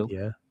is, which is cool.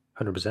 Yeah,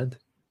 100%.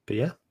 But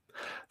yeah,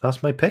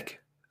 that's my pick.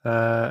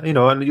 And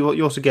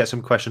you also get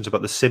some questions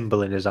about the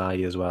symbol in his eye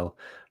as well.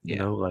 Yeah. You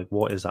know, like,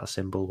 what is that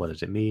symbol? What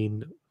does it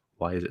mean?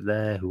 Why is it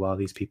there? Who are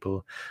these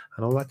people?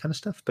 And all that kind of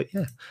stuff. But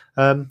yeah,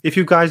 if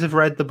you guys have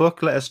read the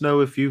book, let us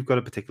know if you've got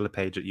a particular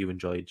page that you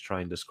enjoyed.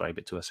 Try and describe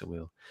it to us, and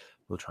we'll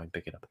try and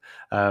pick it up.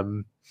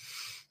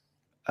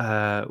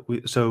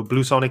 So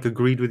Blue Sonic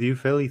agreed with you,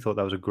 Phil. He thought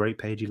that was a great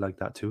page. He liked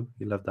that too.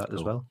 He loved that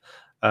as well.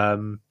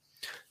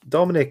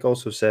 Dominic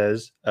also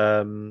says,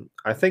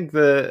 I think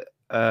that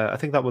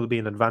will be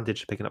an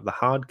advantage to picking up the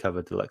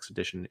hardcover deluxe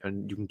edition,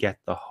 and you can get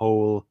the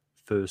whole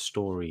first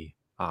story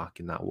arc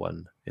in that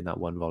one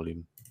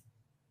volume.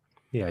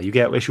 Yeah, you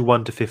get issue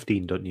 1 to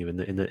 15, don't you, in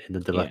the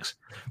deluxe,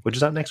 which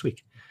is out next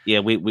week. Yeah,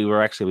 we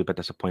were actually a bit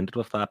disappointed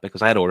with that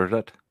because I had ordered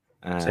it,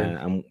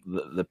 and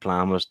the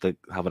plan was to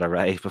have it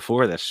arrive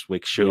before this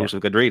week's show so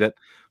we could read it,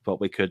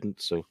 but we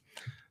couldn't. So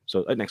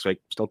out next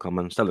week, still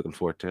coming, still looking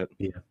forward to it.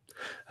 Yeah.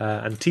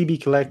 And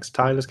TB Collects,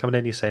 Tyler's coming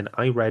in. He's saying,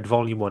 I read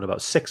volume 1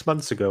 about 6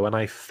 months ago and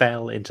I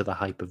fell into the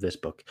hype of this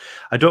book.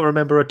 I don't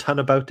remember a ton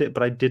about it,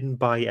 but I didn't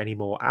buy any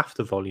more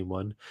after volume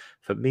 1.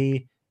 For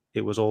me,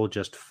 it was all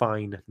just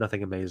fine,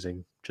 nothing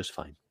amazing, just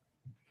fine.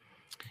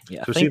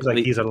 Yeah, so it seems like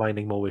he's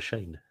aligning more with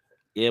Shane.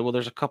 Yeah, well,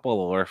 there's a couple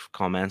of other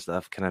comments that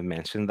have kind of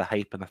mentioned the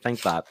hype, and I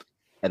think that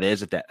it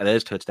is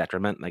to its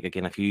detriment. Like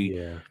again, if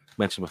you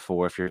mentioned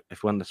before, if you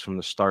went this from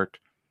the start,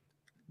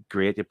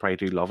 great, you probably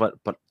do love it.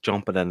 But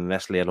jumping in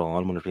this later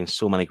on, when there's been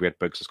so many great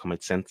books that's come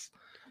out since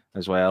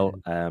as well,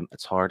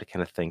 it's hard to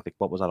kind of think like,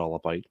 what was that all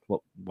about?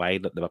 Why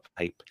the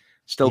hype?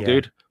 Still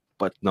good,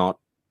 but not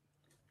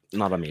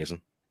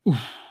amazing.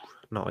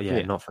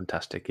 Not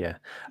fantastic. Yeah.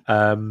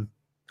 All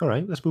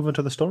right, let's move on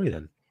to the story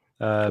then.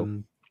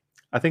 Cool.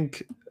 I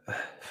think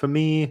for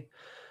me,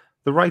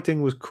 the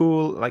writing was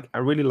cool. Like, I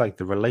really liked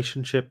the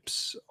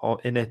relationships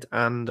in it,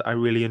 and I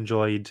really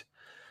enjoyed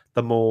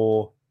the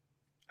more,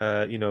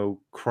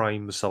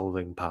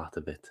 crime-solving part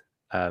of it.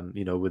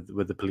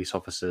 With the police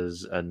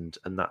officers and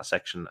that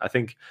section. I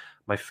think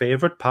my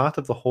favorite part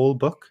of the whole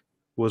book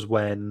was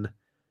when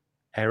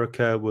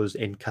Erica was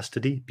in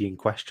custody being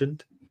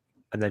questioned,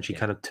 and then she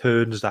kind of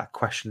turns that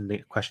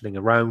questioning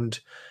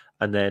around,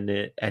 and then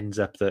it ends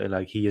up that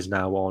like he is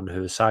now on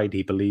her side.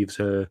 He believes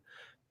her.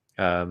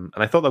 And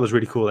I thought that was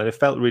really cool. And it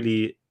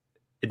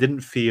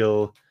didn't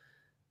feel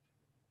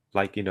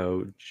like,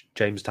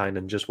 James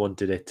Tynion just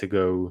wanted it to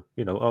go,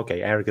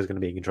 okay, Erica's going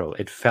to be in control.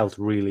 It felt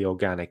really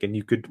organic.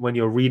 And when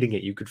you're reading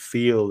it, you could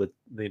feel that,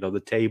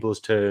 the tables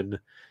turn.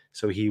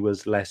 So he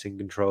was less in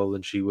control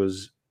and she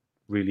was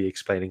really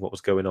explaining what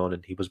was going on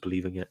and he was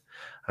believing it.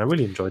 And I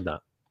really enjoyed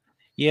that.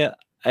 Yeah,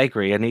 I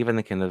agree. And even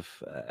the kind of,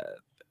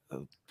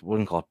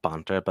 wouldn't call it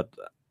banter, but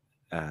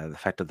the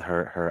fact that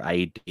her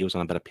ID was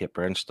on a bit of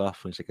paper and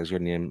stuff. It's like, is your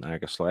name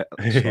Erica Slaughter?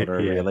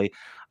 Really?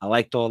 I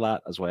liked all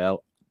that as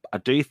well. I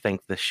do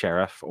think the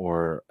sheriff,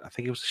 or I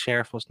think it was the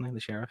sheriff, wasn't he? The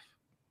sheriff?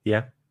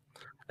 Yeah.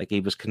 Like,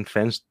 he was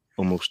convinced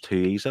almost too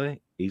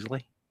easily.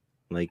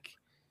 Like,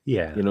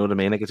 yeah. You know what I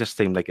mean? Like, it just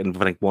seemed like in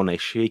like one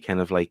issue, kind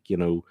of like,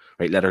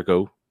 right, let her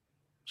go.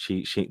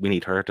 We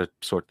need her to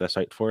sort this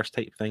out for us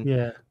type thing.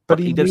 Yeah. But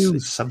he knew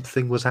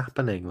something was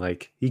happening.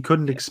 Like, he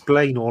couldn't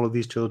explain all of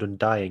these children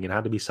dying. It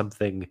had to be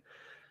something,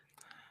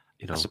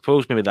 I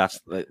suppose maybe that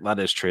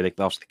is true. Like,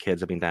 obviously the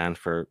kids have been down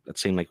for, it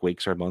seemed like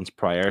weeks or months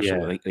prior, so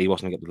like, he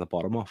wasn't getting to the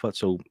bottom of it.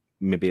 So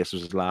maybe this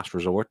was his last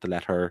resort to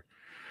let her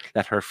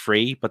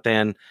free. But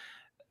then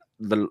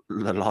the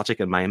logic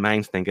in my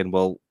mind's thinking,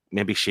 well,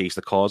 maybe she's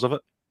the cause of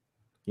it.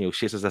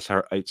 She's this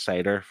her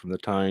outsider from the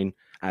town,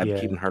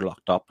 keeping her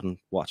locked up and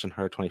watching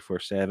her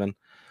 24/7.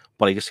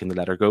 But he just seemed to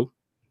let her go.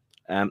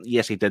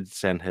 Yes, he did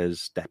send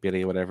his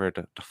deputy or whatever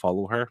to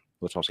follow her,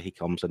 which also he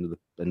comes into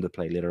the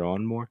play later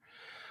on more.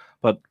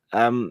 But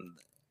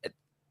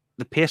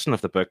the pacing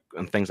of the book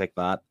and things like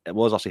that, it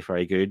was also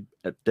very good.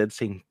 It did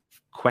seem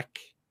quick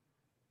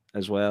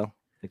as well.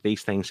 Like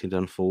these things seem to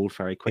unfold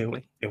very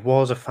quickly. It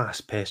was a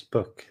fast-paced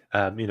book.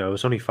 You know,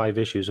 it's only 5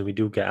 issues, and we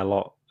do get a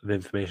lot of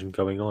information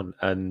going on.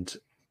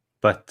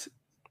 But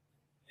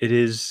it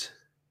is,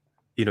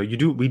 you know,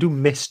 we do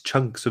miss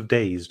chunks of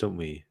days, don't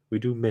we? We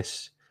do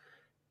miss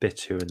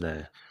bits here and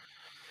there.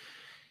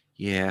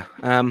 Yeah.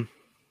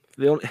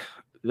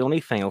 The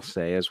only thing I'll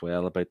say as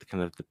well about the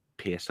kind of the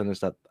pacing is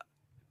that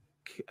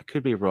I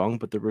could be wrong,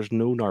 but there was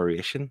no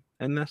narration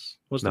in this,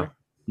 was No. there?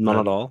 None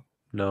No. at all.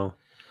 No.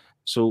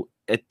 So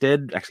it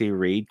did actually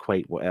read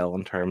quite well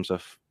in terms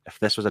of if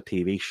this was a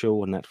TV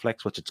show on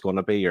Netflix, which it's going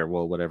to be, or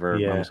well, whatever,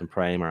 Yeah. Amazon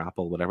Prime or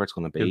Apple, whatever it's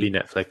going to It'll be. be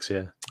Netflix,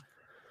 yeah.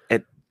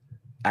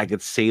 I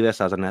could see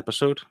this as an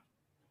episode.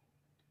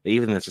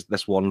 Even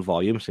this one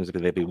volume seems to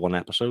be maybe one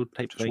episode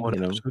type Just thing, one you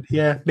know. episode.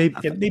 Yeah,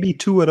 maybe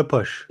 2 at a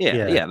push.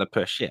 Yeah, the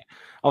push. Yeah,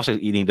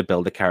 obviously you need to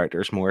build the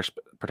characters more,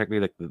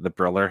 particularly like the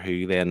brother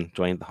who then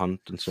joined the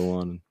hunt and so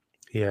on.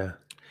 Yeah.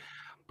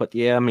 But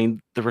yeah, I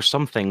mean, there were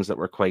some things that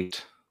were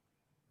quite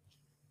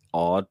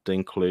odd to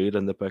include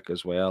in the book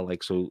as well.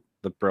 Like, so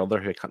the brother,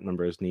 who I can't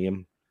remember his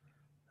name,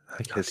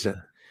 I can't his do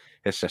that.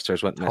 his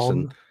sisters went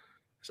missing. Tom?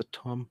 Is it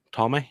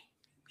Tommy?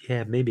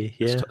 Yeah, maybe.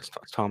 It's Yeah. it's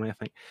Tommy, I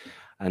think.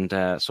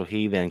 And so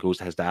he then goes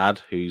to his dad,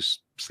 who's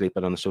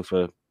sleeping on the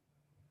sofa,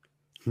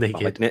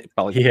 Naked.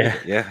 yeah,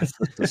 yeah. It's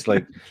just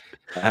like,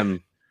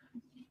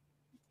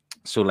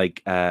 so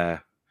like,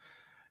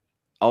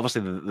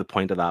 obviously the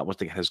point of that was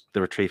to get to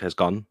retrieve his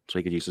gun, so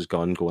he could use his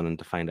gun going in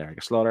to find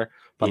Erica Slaughter.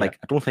 But Yeah. like,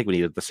 I don't think we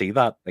needed to see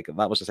that. Like,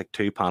 that was just like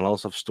 2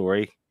 panels of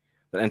story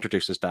that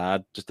introduced his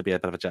dad just to be a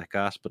bit of a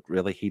jackass, but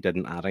really he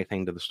didn't add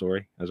anything to the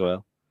story as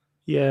well.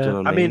 Do Yeah. you know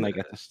what I mean, like,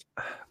 I just,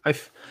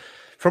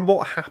 from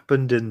what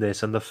happened in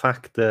this and the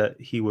fact that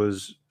he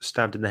was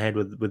stabbed in the head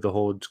with the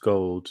Horde's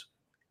gold,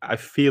 I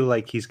feel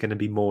like he's going to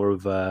be more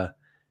of a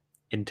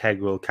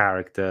integral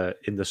character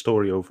in the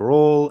story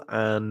overall,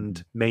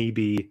 and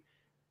maybe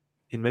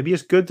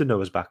it's good to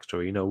know his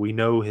backstory. You know, we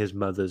know his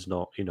mother's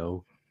not,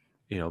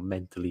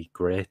 mentally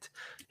great.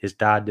 His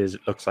dad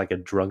looks like a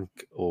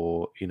drunk,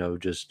 or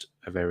just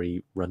a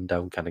very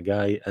rundown kind of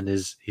guy, and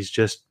he's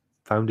just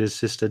found his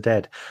sister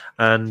dead,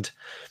 and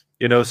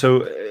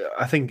so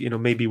I think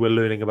maybe we're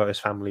learning about his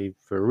family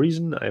for a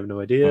reason. I have no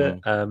idea,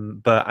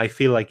 but I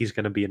feel like he's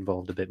going to be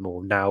involved a bit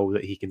more now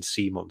that he can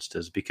see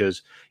monsters,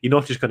 because you're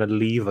not just going to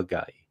leave a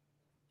guy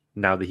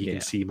now that he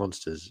can see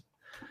monsters.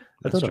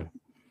 I don't know,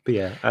 but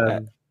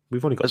yeah,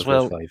 we've only got as the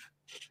first well,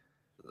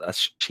 5.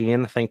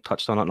 Shane, I think,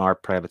 touched on it in our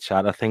private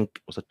chat. I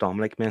think, was it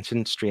Dominic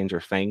mentioned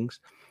Stranger Things?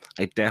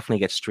 I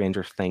definitely get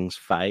Stranger Things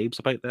vibes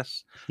about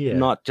this. Yeah.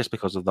 Not just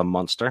because of the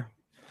monster,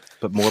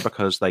 but more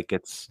because like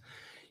it's,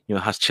 it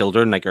has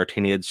children, like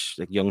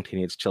young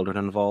teenage children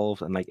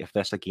involved, and like if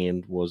this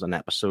again was an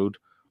episode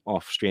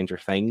of Stranger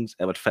Things,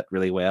 it would fit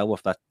really well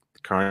with that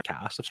current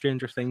cast of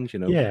Stranger Things.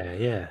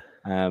 Yeah.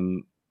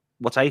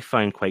 What I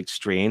found quite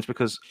strange,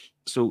 because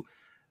so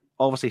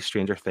obviously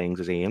Stranger Things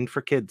is aimed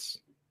for kids,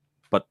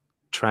 but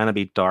trying to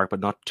be dark but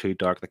not too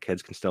dark that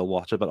kids can still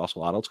watch it, but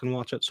also adults can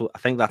watch it. So I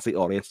think that's the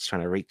audience it's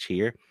trying to reach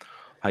here.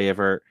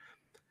 However,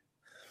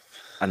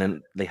 and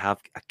then they have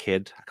a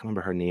kid, I can't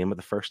remember her name, at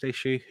the first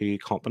issue, who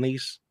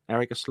accompanies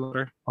Erica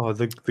Slaughter. Oh,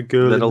 the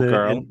girl, little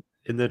girl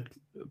in the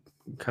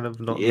kind of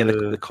not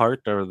the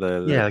cart, or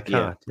the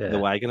cart, the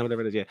wagon or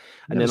whatever it is. Yeah,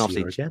 and then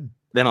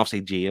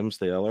obviously James,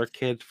 the other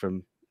kid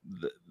from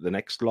the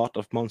next lot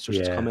of monsters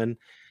that's come in.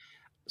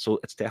 So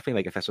it's definitely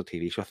like if it's a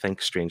TV show. I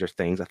think Stranger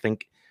Things. I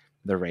think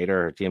the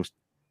writer James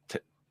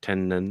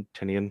Tynan,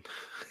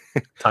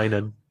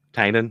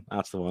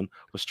 that's the one,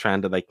 was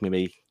trying to like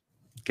maybe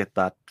get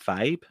that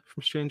vibe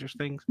from Stranger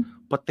Things.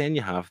 But then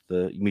you have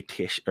the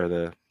mutation or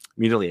the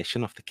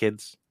mutilation of the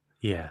kids.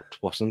 Yeah, it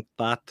wasn't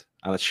that,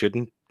 and it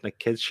shouldn't. Like,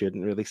 kids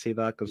shouldn't really see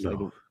that, because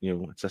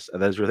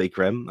it is really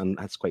grim and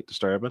it's quite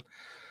disturbing.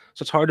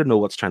 So it's hard to know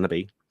what's trying to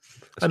be.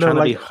 It's trying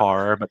to be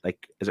horror, but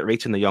like, is it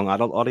reaching the young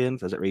adult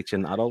audience? Is it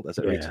reaching adult? Is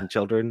it reaching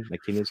children,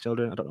 like teenage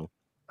children? I don't know.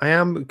 I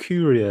am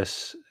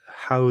curious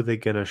how they're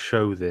gonna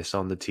show this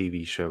on the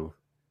TV show.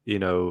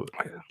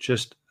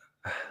 Just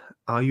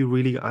are you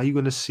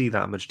going to see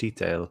that much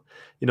detail?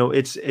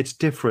 It's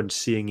different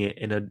seeing it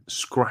in a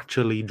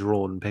scratchily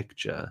drawn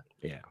picture.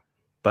 Yeah,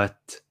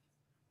 but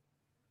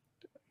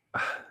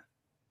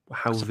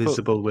how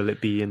visible will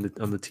it be on the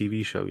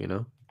TV show?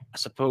 I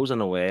suppose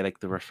in a way, like,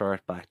 they refer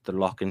it back to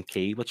Lock and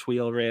Key, which we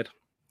all read,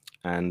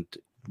 and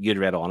you'd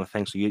read on, I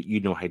think, so you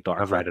know how dark.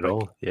 I've read it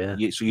all, yeah.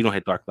 So you know how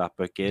dark that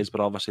book is,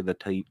 but obviously the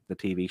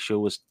TV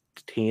show is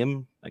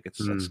tame, like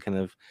it's kind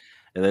of,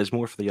 it is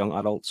more for the young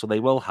adult, so they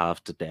will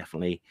have to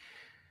definitely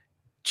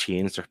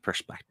change their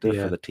perspective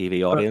for the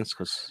TV audience,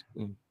 because.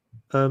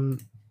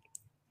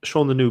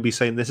 Sean the Newbie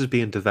saying this is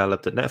being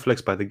developed at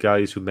Netflix by the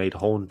guys who made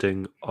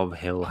Haunting of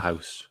Hill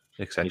House,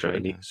 etc.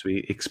 Right. So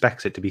he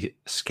expects it to be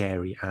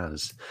scary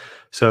as.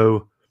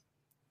 So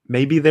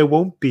maybe there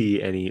won't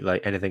be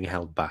anything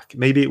held back.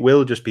 Maybe it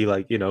will just be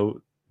like,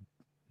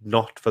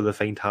 not for the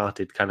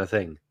faint-hearted kind of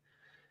thing.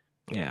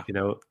 Yeah.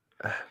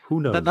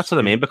 who knows? That's what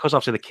I mean, because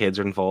obviously the kids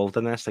are involved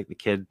in this. Like the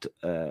kid,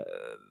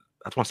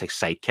 I don't want to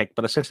say sidekick,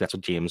 but essentially that's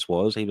what James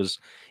was. He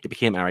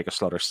became Erica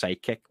Slaughter's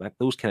sidekick. Like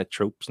those kind of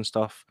tropes and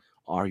stuff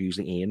are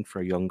usually aimed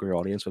for a younger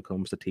audience when it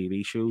comes to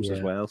TV shows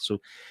as well. So,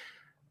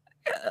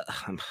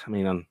 I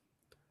mean, I'm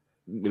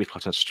maybe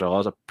clutching at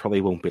straws. It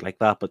probably won't be like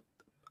that, but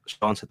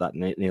Sean said that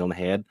nail on the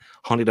head.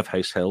 Haunted of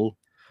House Hill,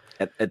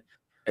 it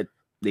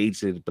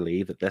leads you to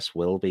believe that this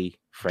will be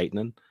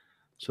frightening.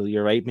 So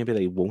you're right. Maybe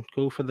they won't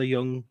go for the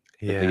young,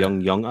 the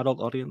young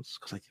adult audience,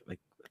 because like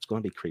it's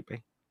going to be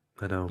creepy.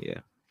 I know. Yeah.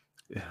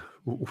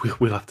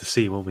 We'll have to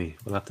see, won't we?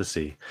 We'll have to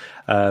see.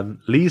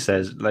 Lee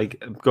says,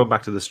 like, going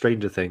back to the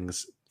Stranger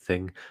Things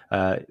thing,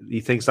 he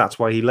thinks that's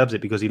why he loves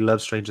it, because he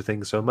loves Stranger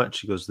Things so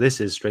much. He goes,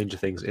 "This is Stranger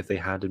Things if they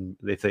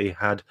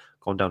had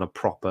gone down a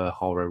proper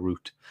horror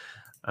route."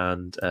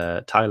 And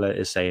Tyler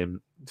is saying,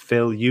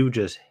 "Phil, you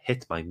just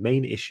hit my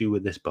main issue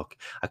with this book.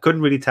 I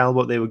couldn't really tell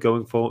what they were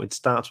going for. It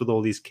starts with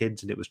all these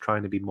kids and it was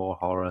trying to be more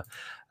horror.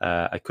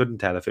 I couldn't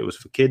tell if it was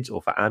for kids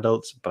or for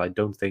adults, but I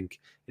don't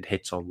think it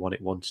hits on what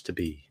it wants to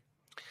be."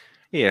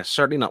 Yeah,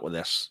 certainly not with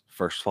this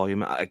first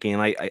volume. Again,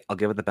 I'll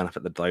give it the benefit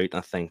of the doubt.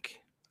 I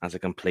think as a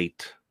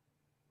complete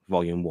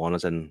volume 1,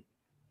 as in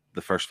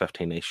the first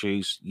 15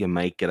 issues, you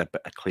might get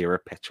a clearer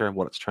picture of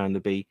what it's trying to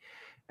be.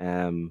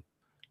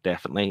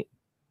 Definitely.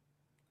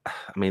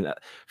 I mean,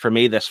 for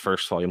me, this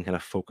first volume kind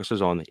of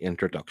focuses on the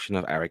introduction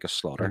of Erica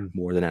Slaughter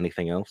more than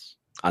anything else.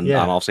 And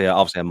obviously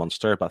a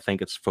monster, but I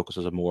think it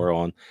focuses more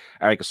on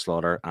Erica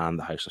Slaughter and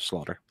the House of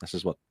Slaughter. This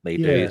is what they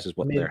do. This is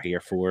what they're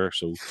here for.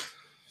 So,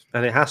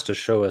 and it has to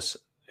show us,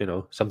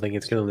 something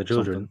is killing the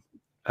children.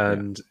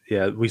 And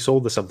we saw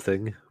the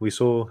something. We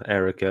saw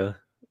Erica.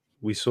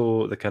 We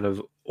saw the kind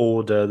of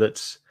order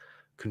that's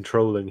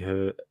controlling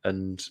her,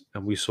 and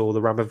we saw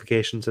the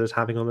ramifications that it's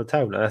having on the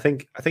town. And I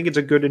think it's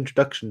a good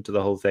introduction to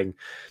the whole thing.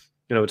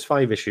 It's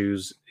 5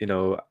 issues.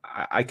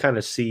 I kind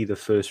of see the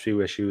first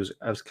few issues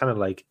as kind of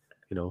like,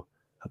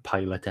 a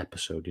pilot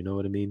episode, you know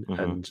what I mean?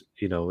 And,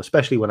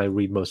 especially when I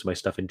read most of my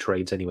stuff in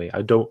trades anyway,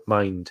 I don't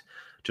mind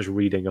just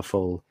reading a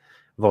full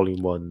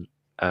volume 1,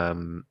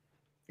 and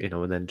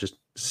then just,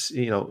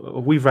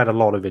 we've read a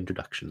lot of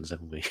introductions,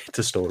 haven't we,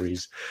 to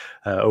stories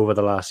over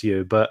the last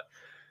year, but,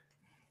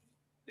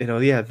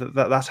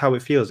 that's how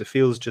it feels. It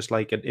feels just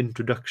like an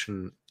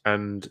introduction,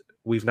 and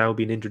we've now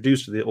been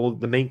introduced to all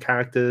the main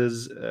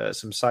characters,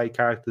 some side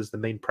characters, the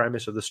main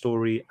premise of the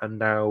story, and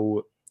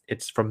now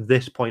it's from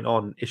this point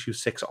on, issue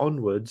 6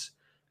 onwards,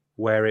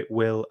 where it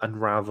will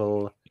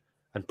unravel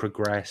and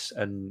progress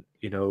and,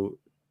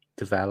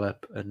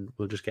 develop, and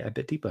we'll just get a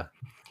bit deeper.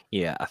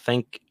 Yeah, I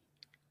think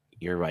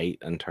you're right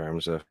in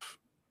terms of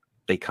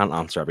they can't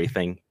answer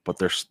everything, but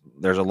there's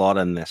a lot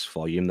in this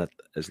volume that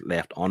is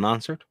left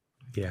unanswered.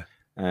 Yeah.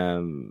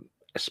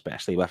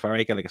 Especially with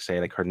Erica, like I say,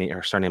 like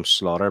her surname's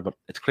Slaughter, but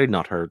it's clearly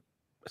not her.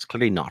 It's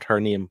clearly not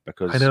her name,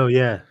 because I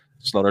know,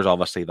 Slaughter's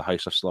obviously the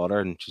House of Slaughter,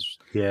 and she's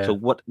So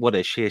what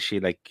is she? Is she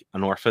like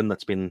an orphan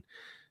that's been,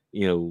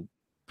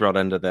 brought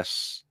into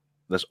this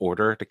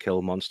order to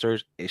kill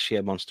monsters? Is she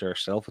a monster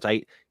herself? Which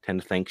I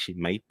tend to think she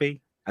might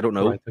be. I don't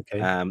know. Right,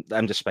 okay.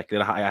 I'm just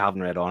speculating. I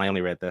haven't read on. I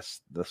only read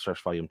this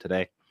first volume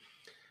today,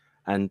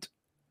 and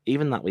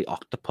even that wee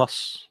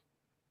octopus,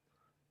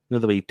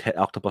 the wee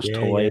octopus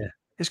toy. Yeah.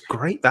 It's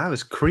great. That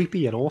was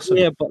creepy and awesome.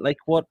 Yeah, but like,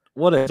 what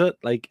is it?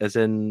 Like, as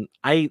in,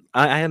 I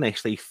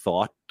initially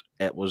thought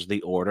it was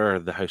the Order,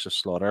 the House of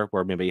Slaughter,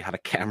 where maybe you had a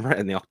camera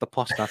in the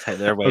octopus. That's how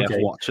their way of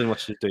watching what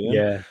she's doing.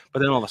 Yeah. But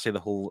then obviously the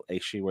whole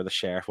issue where the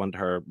sheriff went to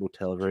her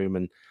motel room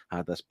and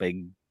had this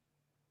big,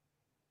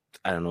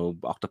 I don't know,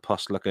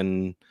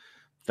 octopus-looking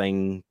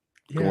thing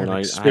going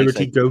like out.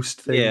 Spirity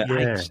ghost thing.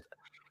 Yeah.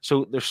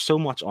 So there's so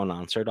much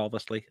unanswered,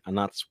 obviously, and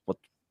that's what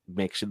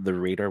makes the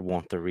reader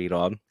want to read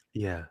on.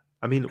 Yeah.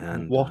 I mean,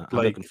 and, what I'm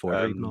looking forward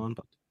to reading on,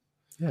 but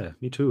yeah,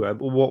 me too.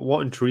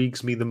 What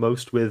intrigues me the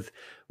most with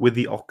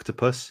the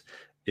octopus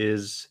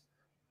is,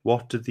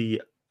 what do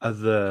the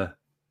other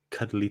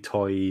cuddly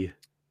toy,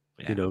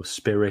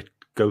 spirit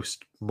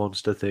ghost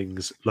monster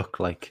things look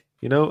like?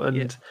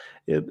 And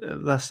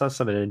that's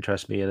something that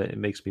interests me, and it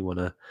makes me want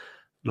to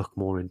look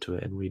more into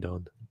it and read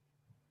on.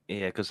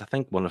 Yeah, because I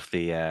think one of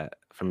the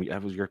from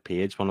your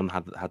page, one of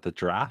them had the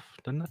giraffe,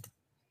 didn't it?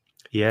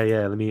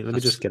 Yeah. Let me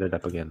just get it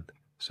up again.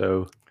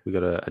 So we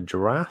got a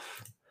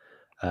giraffe,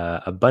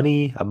 a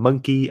bunny, a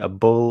monkey, a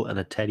bull, and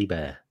a teddy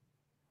bear.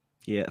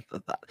 Yeah,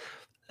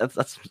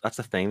 that's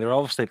the thing. They're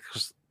obviously,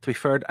 because to be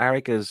fair,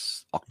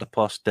 Erica's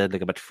octopus did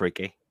look a bit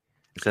freaky.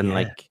 It's in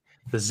like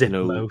the zip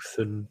mouth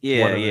and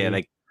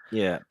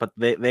but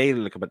they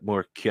look a bit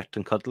more cute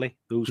and cuddly.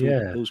 Those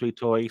wee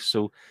toys.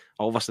 So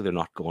obviously they're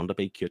not going to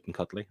be cute and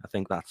cuddly. I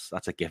think that's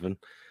a given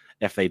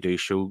if they do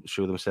show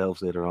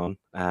themselves later on.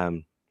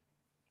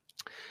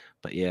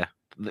 But yeah.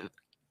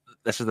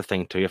 This is the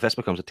thing too. If this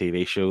becomes a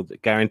TV show,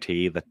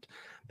 guarantee that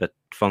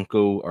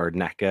Funko or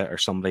NECA or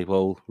somebody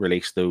will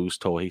release those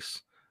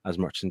toys as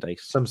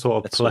merchandise. Some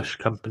sort of plush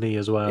company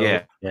as well.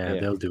 Yeah,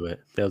 they'll do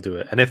it.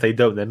 And if they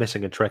don't, they're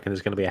missing a trick, and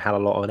there's going to be a hell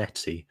of a lot on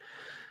Etsy.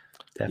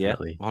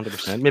 definitely.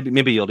 100%.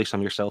 Maybe you'll do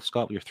some yourself,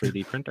 Scott, with your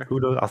 3D printer. Who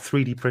knows? I'll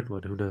 3D print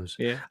one. Who knows?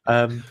 Yeah.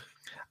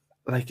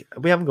 Like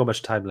we haven't got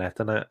much time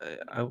left, and I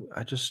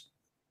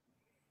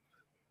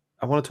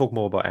want to talk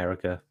more about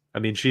Erica. I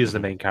mean, she is the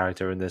main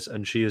character in this,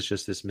 and she is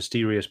just this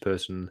mysterious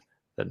person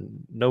that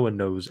no one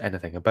knows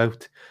anything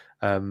about.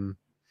 And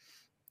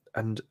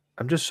I'm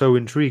just so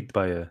intrigued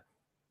by her.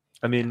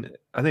 I mean,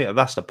 I think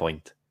that's the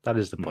point. That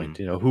is the point.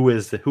 You know, who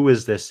is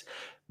this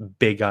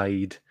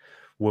big-eyed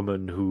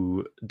woman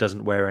who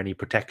doesn't wear any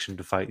protection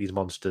to fight these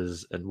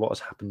monsters, and what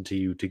has happened to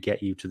you to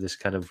get you to this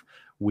kind of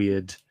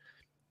weird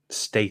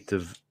state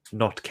of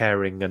not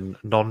caring and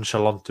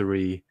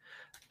nonchalantery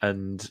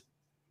and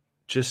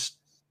just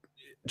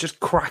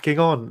cracking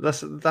on.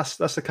 That's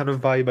the kind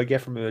of vibe I get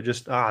from her.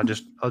 I'll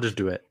just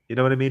do it. You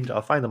know what I mean?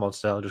 I'll find the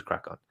monster, I'll just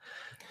crack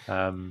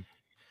on.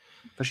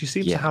 But she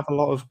seems to have a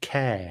lot of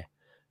care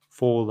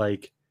for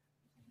like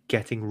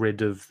getting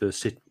rid of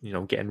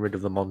getting rid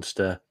of the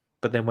monster.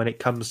 But then when it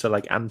comes to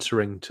like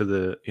answering to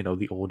the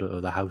the order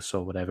of the house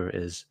or whatever it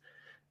is,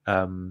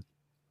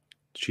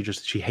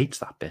 she hates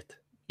that bit.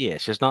 Yeah,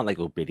 she's not like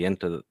obedient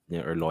to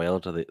or loyal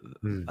to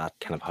that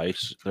kind of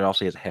house. There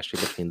also is a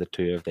history between the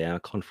two of them, a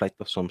conflict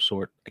of some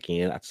sort.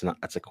 Again,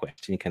 that's a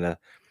question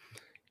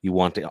you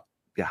want to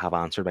have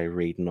answered by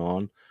reading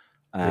on.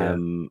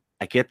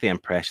 I get the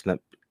impression that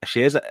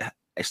she is.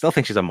 I still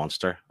think she's a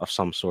monster of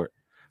some sort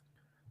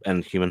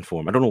in human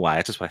form. I don't know why.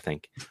 It's just what I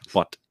think.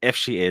 But if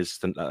she is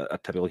a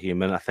typical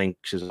human, I think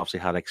she's obviously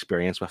had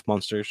experience with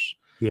monsters.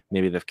 Yeah.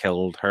 Maybe they've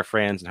killed her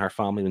friends and her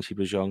family when she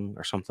was young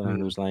or something along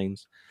those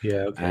lines.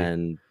 Yeah, okay.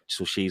 And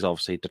so she's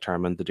obviously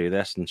determined to do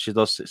this. And she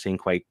does seem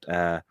quite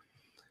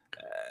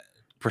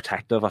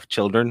protective of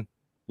children.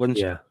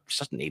 She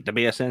doesn't need to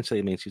be, essentially.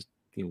 I mean, she's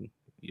you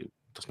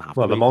doesn't have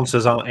to be. The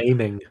monsters aren't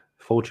aiming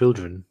for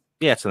children.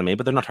 Yeah, it's what I mean,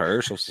 but they're not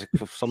hers. So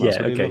if someone else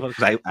would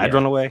because I'd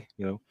run away,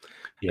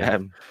 Yeah.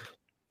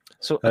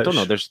 So I don't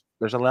know. There's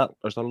a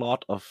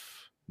lot of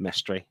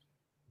mystery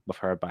with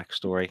her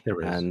backstory,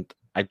 and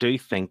I do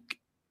think.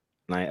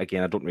 I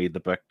don't read the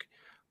book,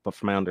 but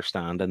from my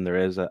understanding, there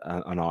is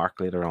an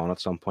arc later on at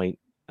some point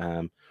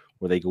where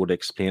they go to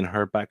explain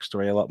her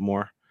backstory a lot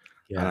more.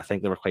 Yeah. And I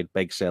think they were quite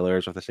big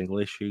sellers of the single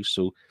issues.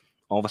 So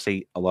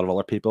obviously, a lot of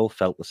other people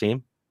felt the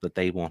same, that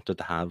they wanted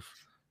to have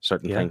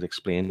certain things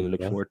explained and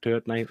look forward to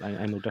it. And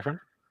I'm no different.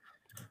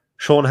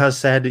 Sean has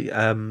said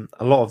a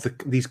lot of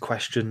these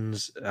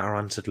questions are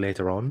answered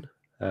later on,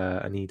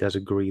 and he does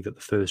agree that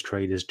the first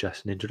trade is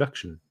just an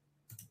introduction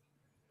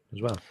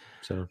as well.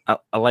 So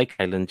I like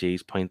Highland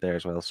G's point there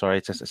as well. Sorry,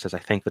 it says I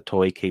think the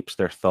toy keeps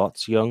their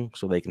thoughts young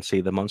so they can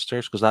see the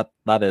monsters, because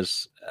that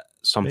is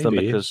something.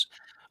 Maybe. Because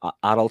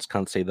adults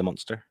can't see the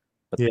monster,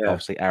 but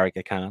obviously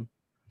Erica can.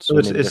 So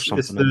it's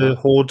the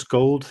Hoard's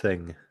Gold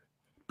thing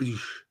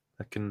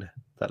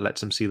that lets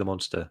them see the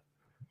monster.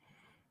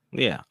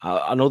 Yeah,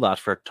 I know that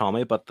for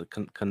Tommy, but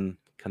can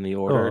the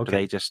order? Oh,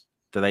 okay.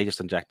 Do they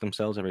just inject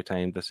themselves every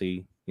time they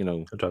see?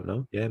 I don't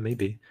know. Yeah,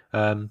 maybe.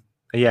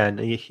 Yeah, and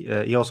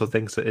he also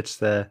thinks that it's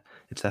their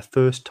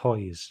first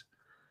toys.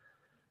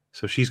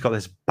 So she's got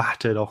this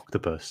battered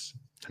octopus,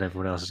 and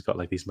everyone else has got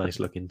like these nice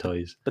looking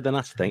toys. But then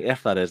that's the thing.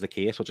 If that is the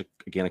case, which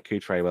again it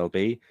could very well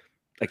be,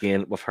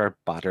 again with her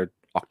battered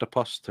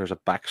octopus, there's a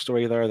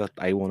backstory there that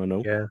I want to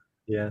know.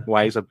 Yeah.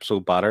 Why is it so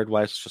battered?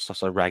 Why is it just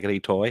such a raggedy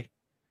toy?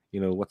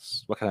 What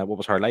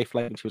was her life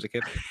like when she was a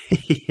kid?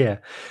 Yeah,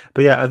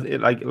 but yeah,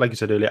 like you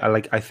said earlier,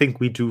 I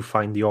think we do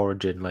find the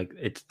origin. Like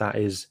that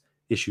is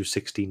issue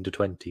 16 to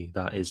 20.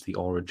 That is the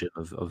origin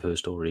of her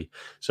story.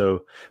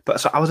 So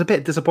I was a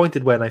bit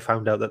disappointed when I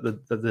found out that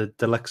the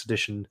deluxe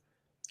edition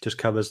just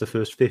covers the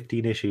first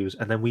 15 issues,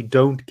 and then we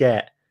don't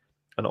get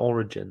an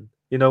origin.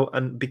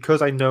 And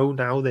because I know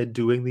now they're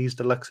doing these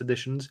deluxe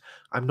editions,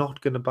 I'm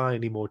not going to buy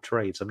any more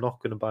trades. I'm not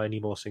going to buy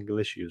any more single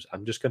issues.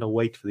 I'm just going to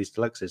wait for these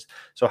deluxes.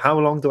 So how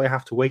long do I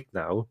have to wait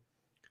now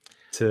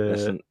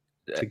to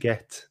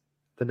get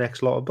the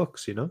next lot of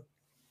books?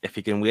 If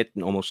you can wait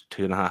almost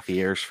 2.5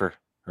 years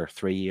or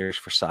 3 years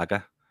for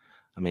Saga,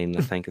 I mean,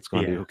 I think it's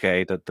going to be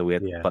okay to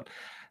wait. Yeah. But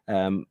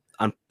and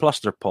plus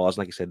they're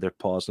pausing, like you said, they're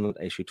pausing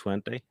at issue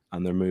 20,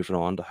 and they're moving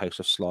on to House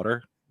of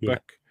Slaughter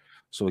book.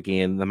 So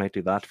again, they might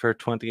do that for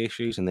 20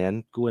 issues and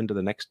then go into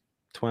the next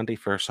 20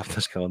 for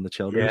Something's Killing the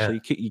Children. Yeah. So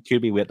you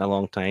could be waiting a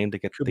long time to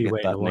get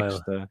that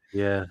next.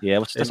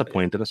 Which is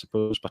disappointing, I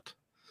suppose. But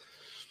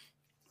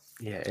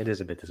yeah, it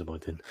is a bit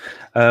disappointing.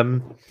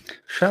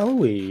 Shall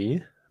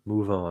we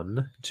move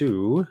on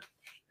to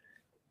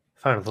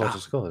final thoughts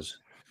and scores?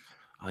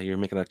 Oh, you're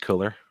making that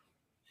cooler.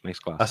 Nice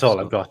glass. That's all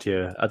I've got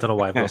here. I don't know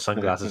why I've got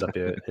sunglasses up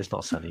here. It's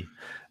not sunny.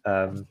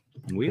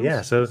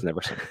 Yeah, so it's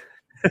never sunny.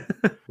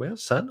 Well,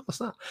 son, what's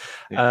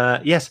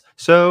that? Yes.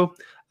 So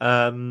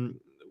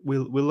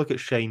we'll look at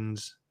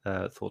Shane's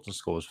thoughts and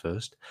scores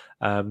first.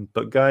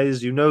 But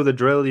guys, you know the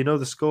drill. You know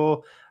the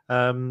score.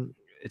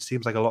 It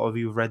seems like a lot of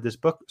you have read this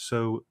book,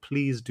 so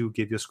please do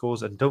give your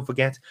scores, and don't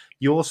forget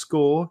your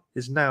score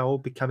is now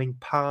becoming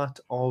part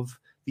of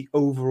the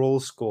overall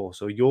score.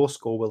 So your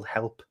score will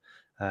help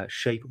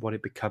shape what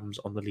it becomes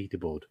on the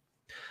leaderboard.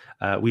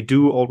 We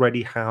do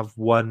already have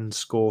one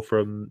score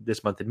from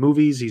this month in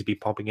movies. He's been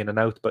popping in and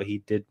out, but he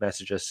did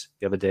message us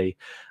the other day,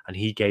 and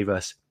he gave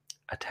us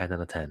a 10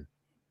 out of 10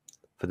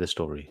 for this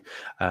story.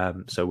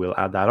 So we'll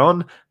add that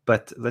on,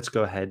 but let's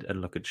go ahead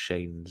and look at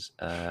Shane's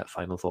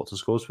final thoughts and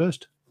scores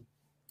first.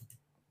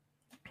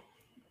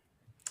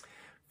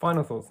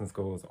 Final thoughts and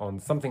scores on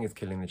Something is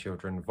Killing the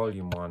Children,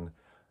 Volume 1.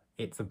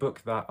 It's a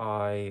book that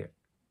I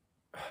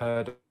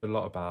heard a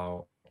lot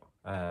about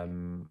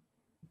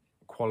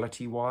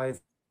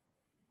quality-wise.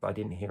 I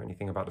didn't hear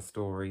anything about the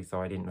story,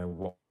 so I didn't know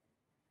what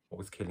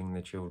was killing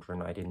the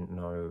children. I didn't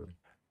know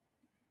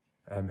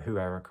who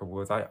Erica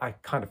was. I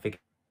kind of figured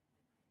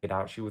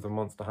out she was a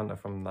monster hunter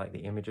from like the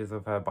images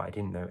of her, but I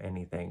didn't know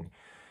anything.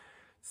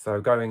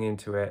 So going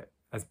into it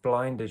as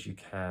blind as you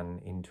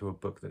can into a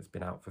book that's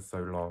been out for so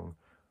long,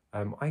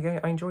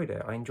 I enjoyed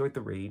it. I enjoyed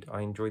the read. I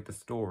enjoyed the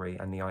story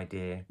and the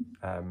idea.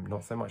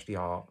 Not so much the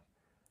art.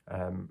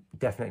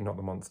 Definitely not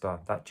the monster.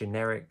 That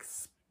generic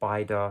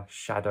spider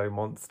shadow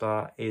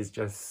monster is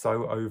just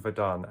so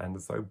overdone and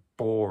so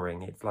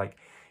boring. It's like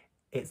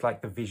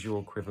the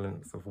visual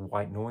equivalence of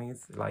white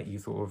noise. Like you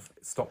sort of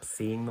stop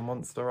seeing the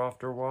monster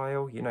after a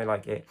while. You know,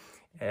 like it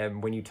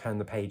when you turn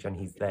the page and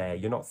he's there,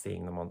 you're not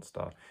seeing the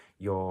monster.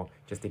 You're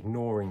just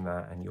ignoring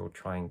that and you're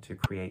trying to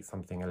create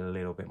something a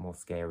little bit more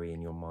scary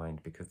in your mind,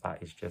 because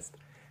that is just,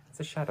 it's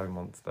a shadow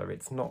monster.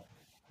 It's not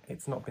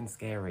been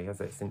scary,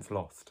 has it, since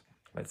Lost?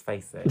 Let's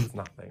face it, it's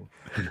nothing.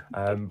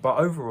 But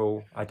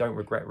overall, I don't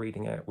regret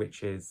reading it,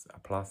 which is a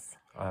plus.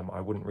 I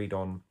wouldn't read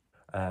on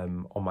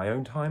my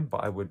own time,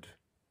 but I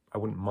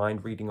wouldn't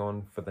mind reading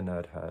on for the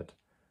Nerd Herd.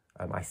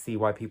 I see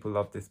why people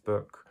love this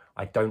book.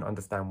 I don't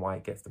understand why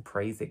it gets the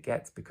praise it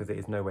gets, because it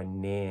is nowhere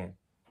near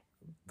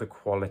the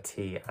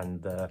quality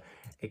and the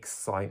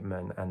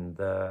excitement and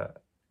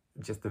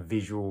just the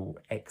visual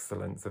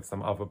excellence of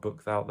some other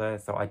books out there.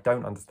 So I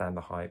don't understand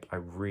the hype. I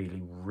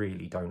really,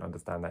 really don't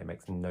understand that. It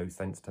makes no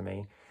sense to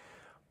me.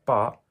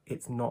 But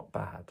it's not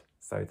bad,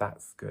 so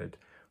that's good.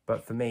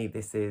 But for me,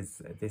 this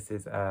is a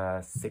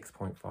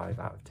 6.5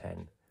 out of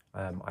 10.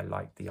 I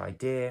like the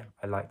idea.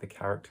 I like the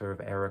character of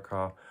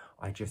Erica.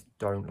 I just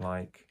don't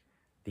like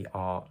the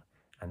art,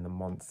 and the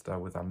monster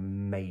was a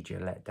major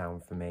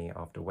letdown for me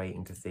after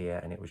waiting to see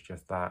it, and it was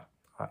just that.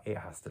 It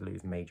has to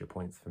lose major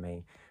points for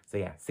me. So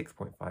yeah,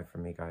 6.5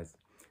 from me, guys.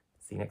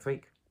 See you next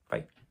week.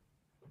 Bye.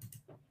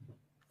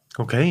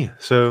 Okay,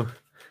 so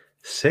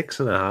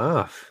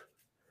 6.5.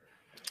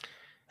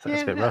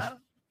 That's a bit rough.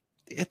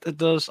 It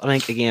does. I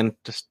think, again,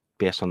 just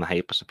based on the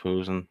hype, I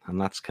suppose, and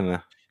that's kind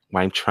of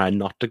why I'm trying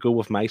not to go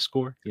with my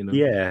score, you know.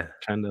 Yeah.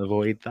 Trying to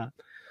avoid that.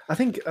 I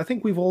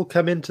think we've all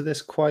come into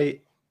this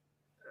quite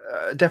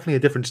definitely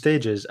at different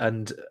stages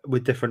and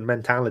with different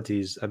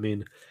mentalities. I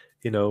mean,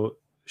 you know,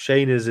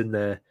 Shane is in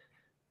there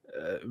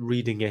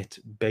reading it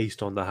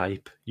based on the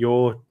hype.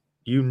 You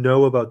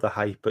know about the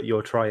hype, but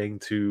you're trying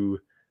to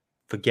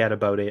forget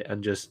about it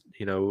and just,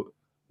 you know,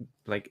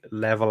 like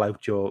level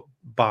out your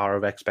bar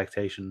of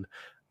expectation.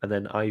 And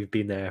then I've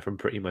been there from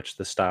pretty much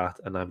the start,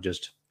 and I've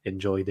just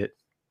enjoyed it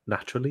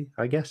naturally,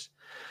 I guess.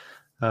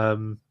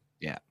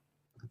 Yeah.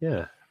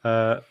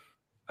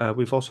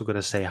 We've also got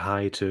to say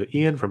hi to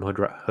Ian from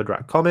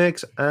Hoodrat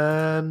Comics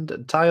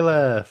and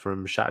Tyler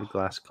from Shattered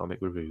Glass Comic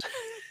Reviews.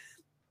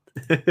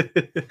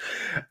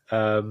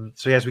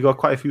 So yes, we got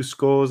quite a few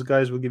scores,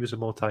 guys. We'll give you some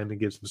more time to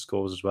give some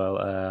scores as well.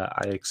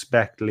 I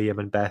expect Liam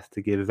and Beth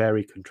to give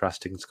very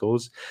contrasting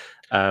scores.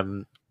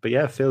 But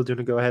yeah, Phil, do you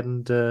want to go ahead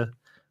and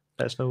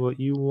let us know what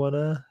you want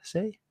to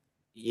say?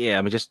 Yeah,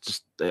 I mean,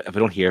 just if I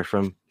don't hear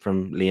from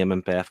Liam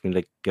and Beth, I'm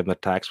like give them a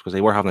text, because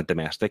they were having a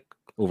domestic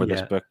over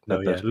this book.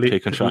 There's two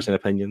contrasting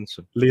opinions.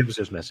 So. Liam's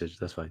just message.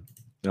 That's fine.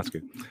 That's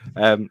good.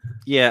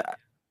 Yeah,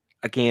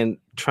 again,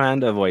 trying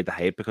to avoid the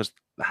hype, because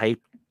the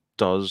hype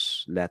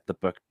does let the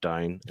book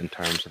down in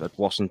terms of it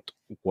wasn't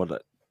what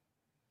it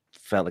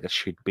felt like it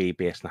should be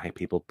based on how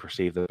people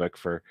perceive the book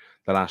for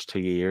the last 2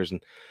 years,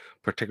 and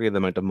particularly the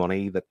amount of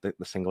money that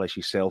the single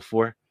issue sell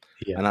for.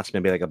 Yeah. And that's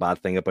maybe like a bad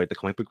thing about the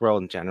comic book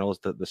world in general, is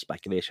the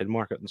speculation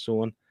market and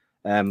so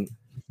on.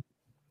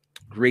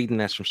 Reading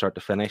this from start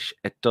to finish,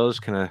 it does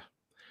kind of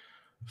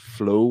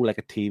flow like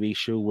a TV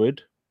show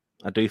would.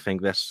 I do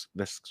think this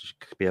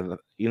could be, even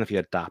if you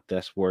adapt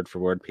this word for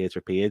word, page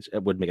for page,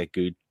 it would make a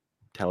good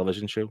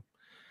television show.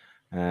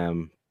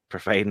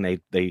 Providing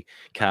they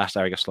cast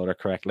Erica Slaughter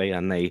correctly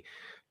and they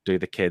do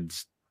the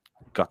kids'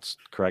 guts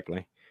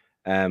correctly.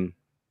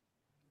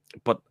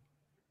 But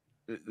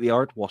the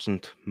art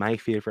wasn't my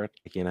favorite.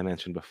 Again, I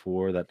mentioned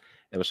before that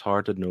it was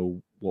hard to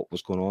know what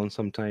was going on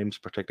sometimes,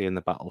 particularly in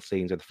the battle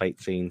scenes or the fight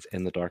scenes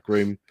in the dark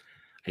room.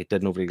 I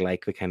didn't really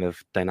like the kind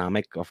of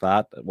dynamic of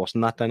that. It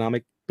wasn't that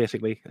dynamic,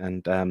 basically.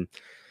 And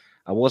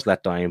I was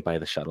let down by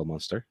the Shadow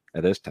Monster.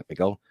 It is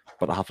typical,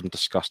 but I haven't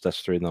discussed this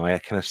through now. I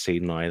kind of see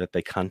now that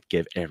they can't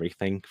give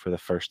everything for the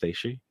first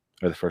issue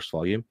or the first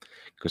volume,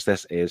 because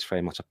this is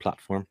very much a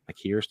platform. Like,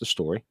 here's the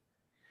story.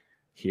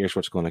 Here's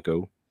what's going to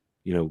go.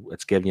 You know,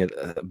 it's giving you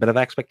a bit of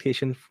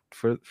expectation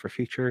for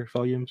future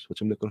volumes,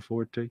 which I'm looking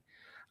forward to.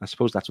 I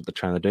suppose that's what they're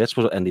trying to do. I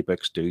suppose what indie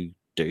books do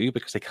do,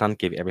 because they can't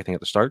give you everything at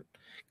the start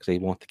because they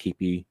want to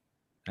keep you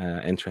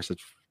interested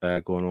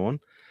going on.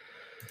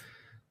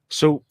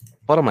 So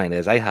bottom line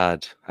is I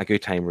had a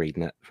good time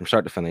reading it from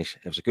start to finish.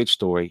 It was a good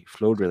story,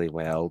 flowed really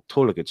well,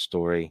 told a good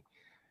story,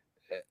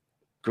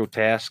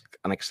 grotesque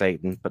and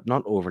exciting, but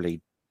not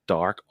overly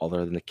dark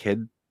other than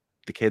the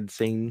kid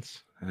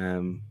scenes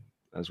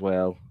as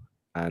well.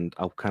 And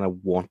I kind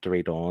of want to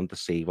read on to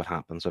see what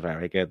happens with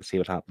Erica, to see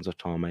what happens with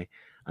Tommy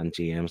and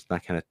James,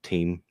 that kind of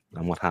team,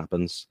 and what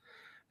happens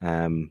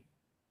to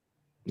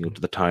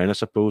the town, I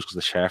suppose, because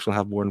the sheriff's will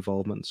have more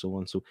involvement and so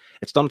on. So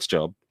it's done its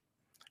job.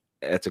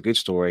 It's a good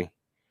story,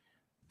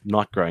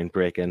 not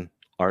groundbreaking.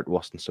 Art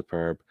wasn't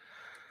superb.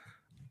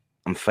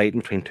 I'm fighting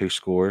between two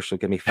scores, so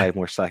give me 5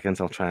 more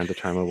seconds. I'll try and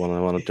determine what I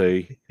want to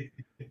do.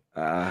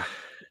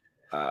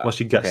 What's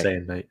your gut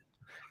saying, mate?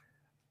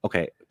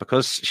 Okay,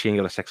 because Shane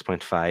got a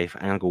 6.5,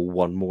 I'm going to go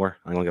one more.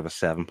 I'm going to give a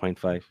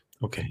 7.5.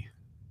 Okay,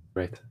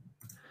 great.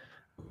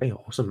 Okay,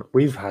 awesome.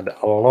 We've had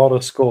a lot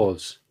of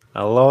scores.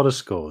 I've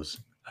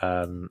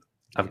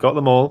got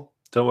them all.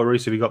 Don't worry.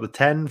 So we got the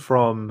 10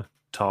 from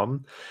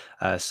Tom,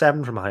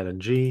 7 from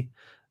Highland G.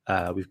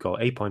 We've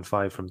got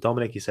 8.5 from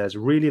Dominic. He says,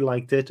 really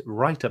liked it.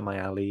 Right up my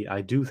alley. I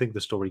do think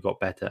the story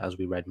got better as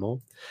we read more.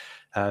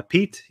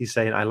 Pete, he's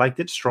saying, I liked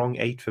it. Strong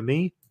 8 for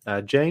me.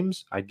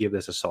 James, I'd give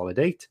this a solid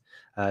 8.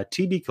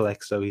 TB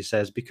Collects, though, he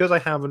says, because I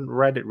haven't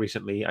read it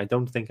recently, I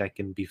don't think I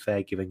can be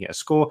fair giving it a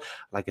score.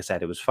 Like I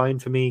said, it was fine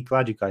for me.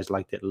 Glad you guys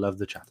liked it. Love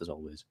the chat as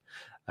always.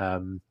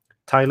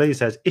 Tyler, he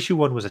says, issue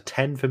 1 was a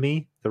 10 for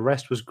me. The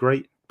rest was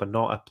great, but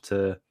not up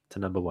to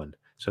number 1.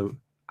 So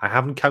I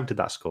haven't counted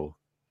that score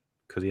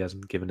because he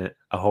hasn't given it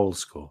a whole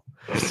score.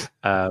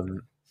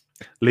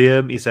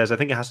 Liam, he says, I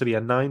think it has to be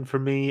a 9 for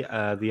me.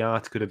 The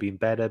art could have been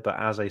better, but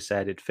as I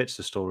said, it fits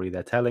the story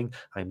they're telling.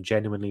 I'm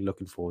genuinely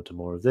looking forward to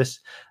more of this.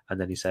 And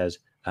then he says,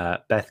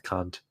 Beth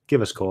can't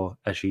give a score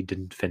as she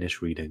didn't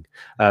finish reading.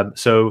 But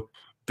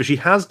she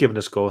has given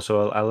a score,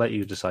 so I'll let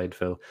you decide,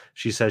 Phil.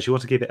 She says she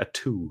wants to give it a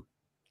 2,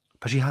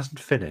 but she hasn't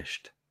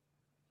finished.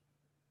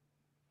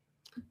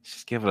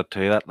 Just give it a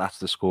 2. That's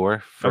the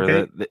score for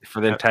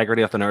the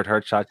integrity of the Nerd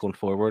Herd chat going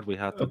forward. We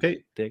have to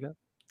take it.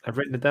 I've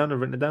written it down.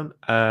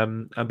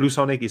 And Blue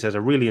Sonic, he says, I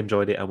really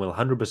enjoyed it and will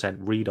 100%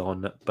 read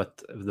on,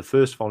 but the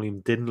first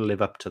volume didn't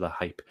live up to the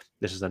hype.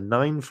 This is a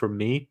 9 from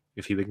me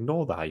if you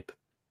ignore the hype.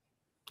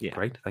 Yeah.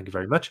 Great. Thank you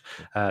very much.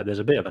 There's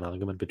a bit of an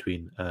argument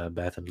between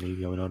Beth and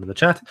Lee going on in the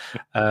chat.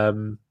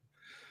 Sean.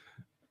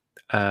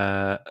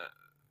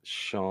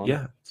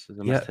 Yeah.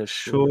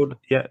 Sean.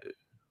 Yeah.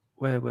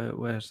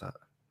 Where's that?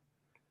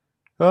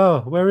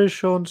 Oh, where is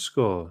Sean's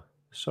score?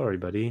 Sorry,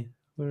 buddy.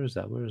 Where is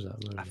that?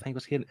 I think it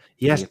was here.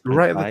 Yes,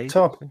 right at the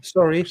top.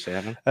 Sorry.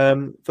 7.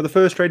 For the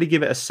first trade,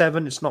 give it a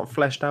 7. It's not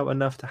fleshed out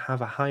enough to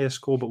have a higher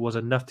score, but was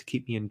enough to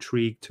keep me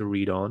intrigued to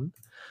read on.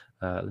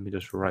 Let me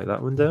just write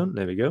that one down.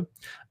 There we go.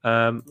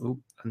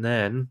 And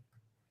then,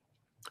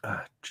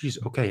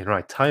 okay,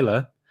 right.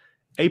 Tyler,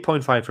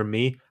 8.5 from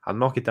me. I'll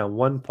knock it down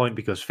 1 point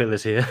because Phil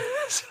is here.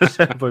 So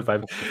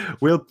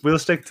 7.5. We'll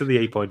stick to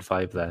the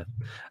 8.5 there.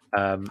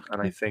 And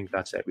I think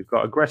that's it. We've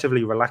got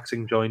Aggressively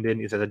Relaxing joined in.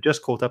 He says, I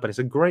just caught up and it's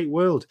a great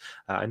world.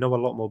 I know a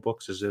lot more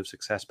books deserve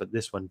success, but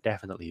this one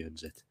definitely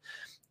earns it.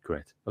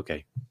 Great.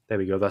 Okay, there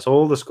we go. That's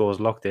all the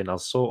scores locked in. I'll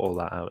sort all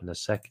that out in a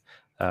sec.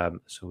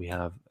 So we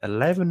have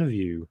 11 of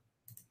you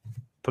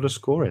put a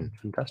score in.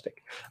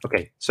 Fantastic.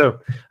 Okay, so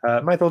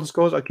my thoughts and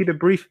scores. I'll keep it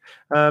brief.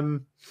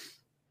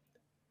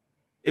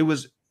 It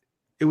was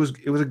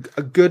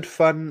a good,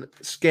 fun,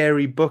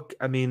 scary book.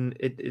 I mean,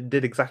 it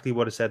did exactly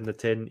what it said in the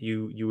tin.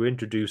 You were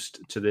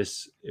introduced to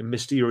this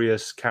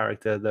mysterious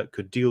character that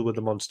could deal with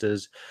the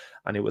monsters,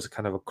 and it was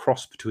kind of a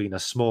cross between a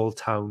small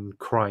town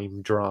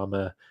crime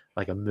drama,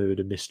 like a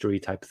murder mystery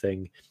type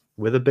thing,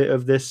 with a bit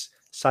of this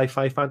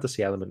sci-fi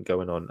fantasy element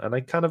going on. And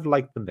I kind of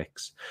liked the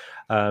mix.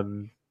 I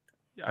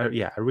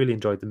really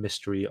enjoyed the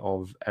mystery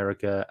of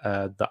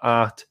Erica. The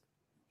art,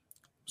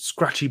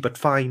 scratchy but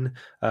fine.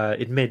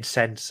 It made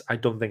sense. I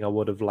don't think I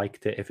would have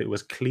liked it if it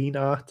was clean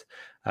art.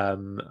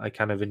 I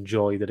kind of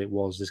enjoy that it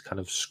was this kind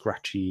of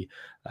scratchy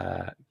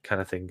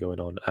kind of thing going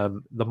on.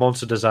 The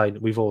monster design,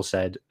 we've all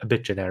said, a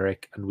bit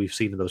generic, and we've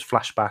seen in those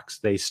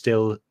flashbacks, they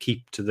still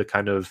keep to the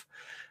kind of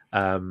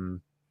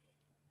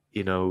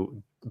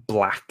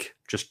black,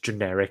 just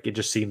generic. It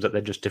just seems that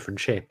they're just different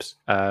shapes.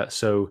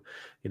 So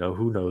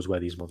who knows where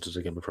these monsters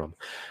are coming from.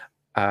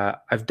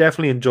 I've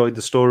definitely enjoyed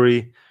the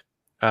story.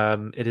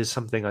 It is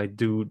something I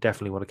do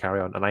definitely want to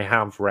carry on, and I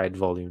have read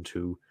Volume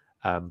 2,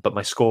 but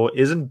my score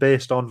isn't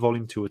based on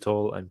Volume 2 at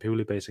all. I'm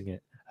purely basing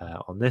it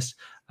on this,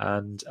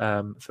 and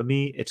for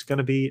me, it's going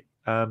to be,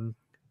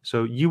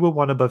 so you were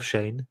 1 above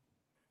Shane.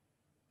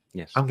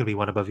 Yes. I'm going to be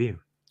 1 above you.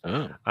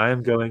 Oh. I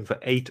am going for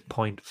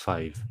 8.5.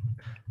 Yes.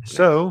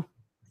 So,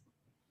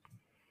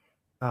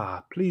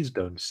 please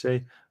don't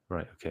say,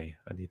 right, okay,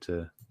 I need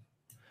to,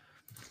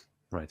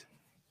 right,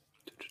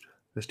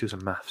 let's do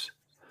some maths.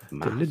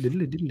 Right,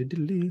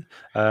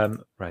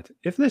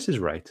 if this is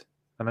right,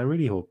 and I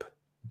really hope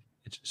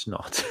it's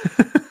not.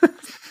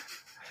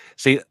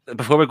 See,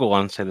 before we go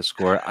on and say the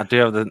score, I do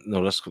have the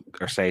notice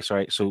or say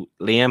sorry. So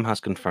Liam has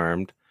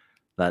confirmed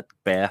that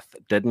Beth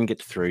didn't get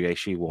through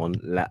issue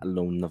 1, let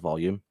alone the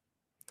volume.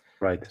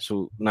 Right.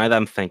 So now that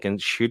I'm thinking,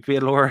 should we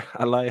allow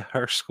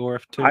her score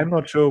of 2? I'm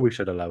not sure we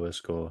should allow a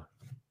score.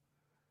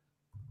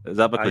 Is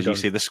that I because you don't-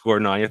 see the score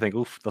now and you think,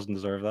 oof, doesn't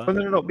deserve that? Well,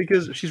 no,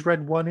 because she's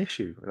read one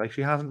issue. Like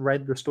she hasn't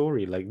read the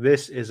story. Like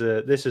this is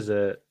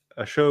a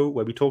show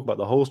where we talk about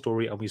the whole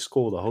story and we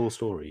score the whole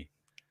story.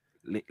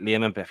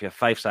 Liam and Beth, you have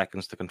 5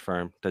 seconds to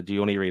confirm. Did you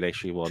only read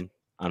issue 1?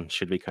 And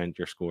should we count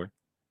your score?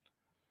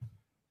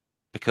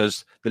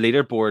 Because the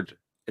leaderboard,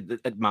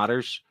 it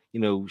matters.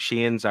 You know,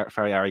 Shane's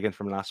very arrogant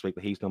from last week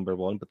that he's number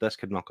 1, but this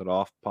could knock it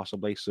off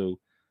possibly. So,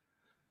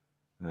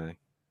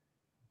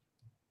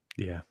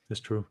 Yeah,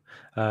 it's true.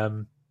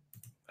 Right,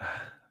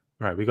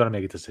 we got to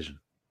make a decision.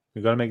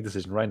 We got to make a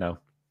decision right now.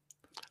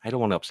 I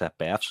don't want to upset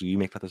Beth, so you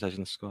make that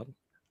decision, Scott.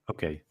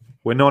 Okay,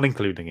 we're not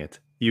including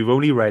it. You've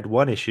only read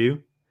one issue.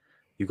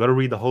 You've got to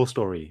read the whole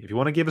story. If you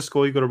want to give a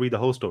score, you've got to read the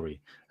whole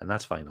story, and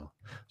that's final.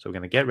 So we're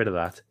going to get rid of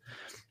that.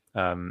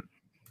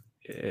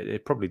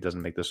 It probably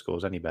doesn't make the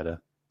scores any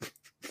better.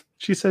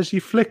 She says she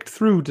flicked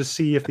through to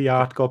see if the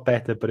art got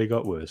better, but it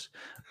got worse.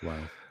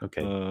 Wow.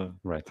 Okay.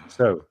 Right.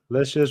 So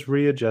let's just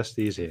readjust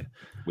these here.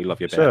 We love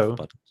you, Beth, So-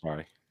 but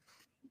sorry.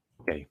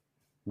 Okay.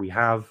 We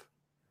have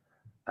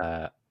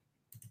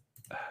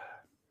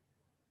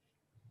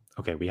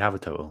okay, we have a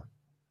total.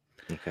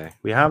 Okay.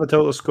 We have a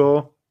total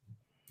score,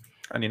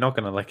 and you're not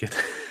going to like it.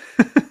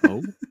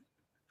 Oh.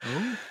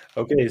 Oh.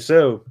 Okay,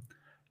 so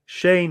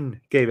Shane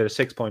gave it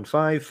a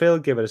 6.5, Phil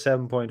gave it a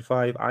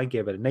 7.5, I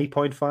gave it an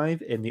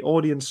 8.5. In the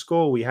audience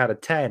score, we had a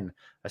 10,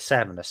 a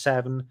 7, a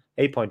 7,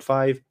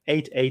 8.5,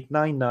 8, 8,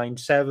 9, 9,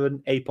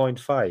 7,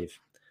 8.5.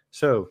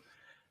 So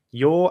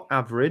your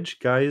average,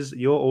 guys,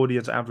 your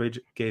audience average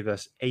gave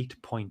us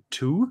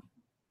 8.2.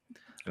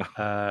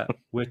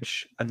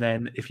 Which, and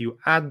then if you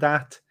add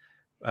that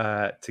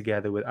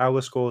together with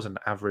our scores and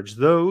average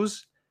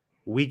those,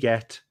 we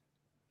get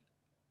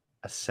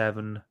a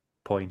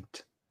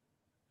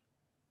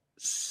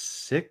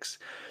 7.6.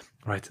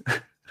 Right.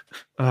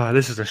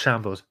 This is a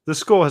shambles. The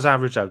score has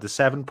averaged out to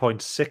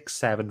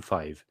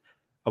 7.675.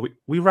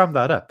 We rammed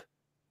that up.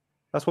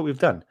 That's what we've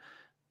done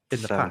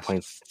in the past.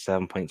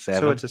 7.7.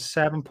 So it's a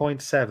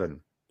 7.7.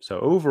 So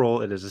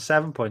overall, it is a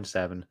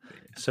 7.7.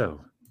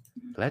 So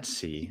let's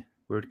see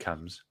where it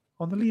comes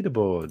on the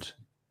leaderboard.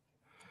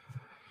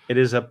 It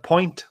is a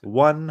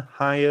 0.1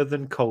 higher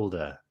than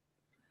Colder.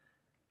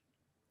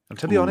 And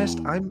to be honest,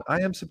 I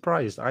am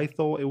surprised. I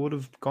thought it would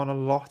have gone a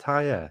lot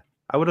higher.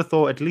 I would have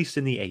thought at least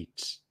in the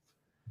 8s.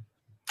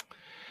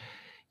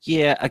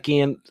 Yeah,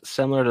 again,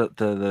 similar to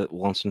the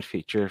Onsen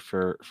feature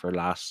for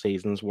last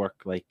season's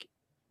work. Like,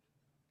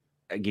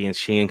 again,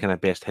 Shane kind of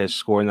based his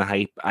score in the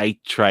hype. I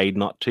tried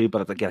not to,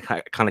 but again,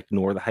 I can't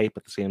ignore the hype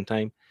at the same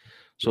time.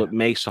 So it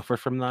may suffer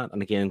from that.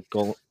 And again,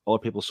 all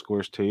people's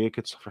scores too, it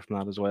could suffer from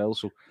that as well.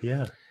 So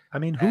Yeah. I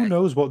mean, who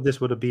knows what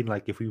this would have been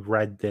like if we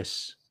read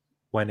this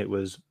when it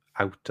was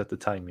out at the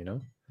time, you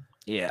know?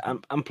 yeah,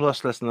 and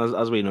plus, listen,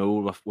 as we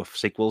know, with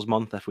sequels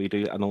month, if we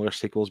do another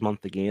sequels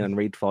month again and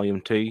read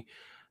volume 2,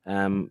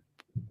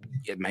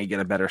 it might get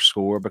a better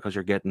score because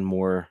you're getting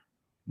more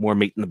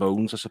meat in the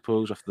bones, I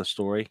suppose, of the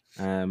story.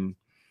 But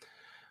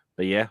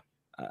yeah,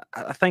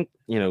 I think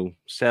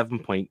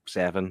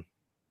 7.7.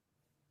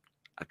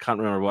 I can't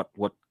remember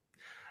what.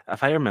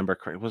 If I remember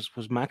correctly,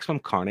 was Maximum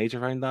Carnage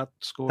around that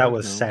score? That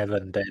was No?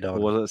 7 dead on.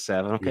 Was it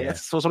 7? Okay, Yeah.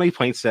 so it's only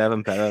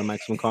 0.7 better than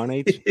Maximum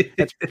Carnage.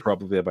 It's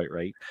probably about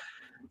right.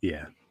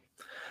 Yeah.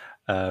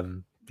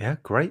 Yeah,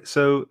 great.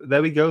 So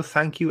there we go.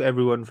 Thank you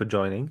everyone for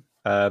joining.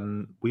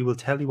 We will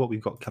tell you what we've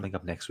got coming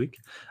up next week.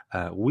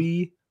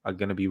 We are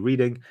going to be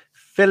reading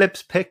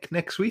Philip's pick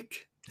next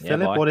week. Yeah,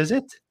 Philip, boy. what is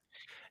it?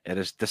 It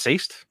is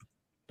Deceased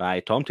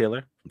by Tom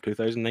Taylor from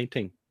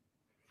 2019.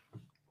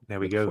 There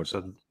we Look go. forward to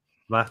So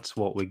that's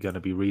what we're going to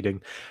be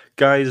reading.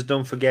 Guys,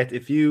 don't forget,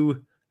 if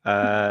you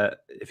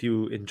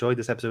enjoyed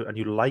this episode and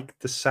you like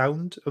the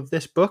sound of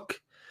this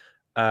book,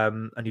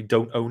 and you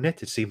don't own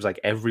it, it seems like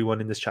everyone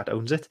in this chat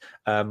owns it,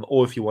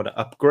 or if you want to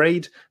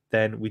upgrade,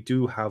 then we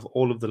do have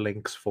all of the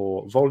links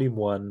for Volume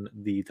 1,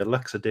 the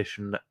Deluxe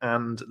Edition,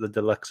 and the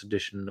Deluxe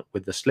Edition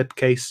with the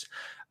slipcase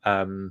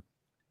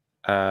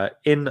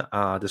in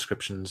our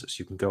descriptions, so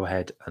you can go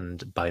ahead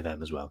and buy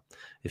them as well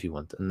if you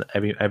want. And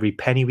every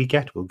penny we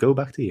get will go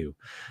back to you.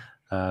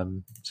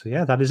 So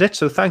yeah, that is it.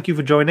 So thank you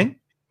for joining.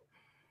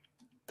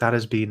 That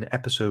has been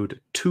episode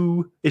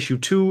 2, issue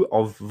 2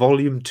 of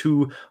volume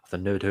 2 of the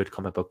Nerd Herd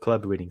Comic Book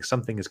Club, reading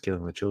Something is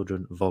Killing the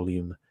Children,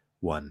 volume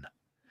 1.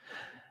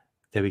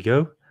 There we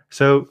go.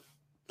 So there's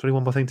only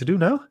one more thing to do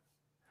now.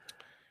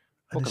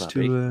 And What it's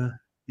could to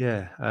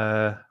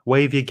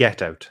wave your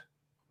get out.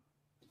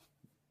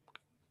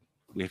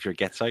 Wave your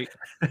guts out.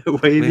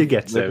 Wave your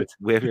gets out.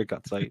 Wave your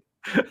guts out.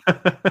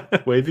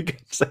 Wave your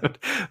gets out.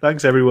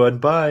 Thanks everyone.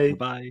 Bye.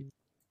 Bye.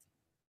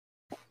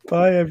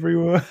 Bye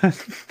everyone.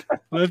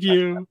 Love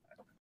you.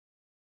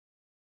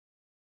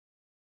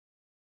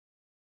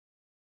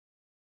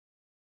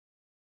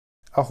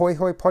 Ahoy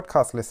hoy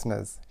podcast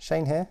listeners,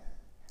 Shane here.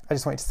 I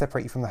just wanted to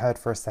separate you from the herd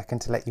for a second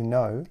to let you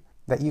know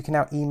that you can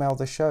now email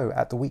the show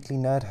at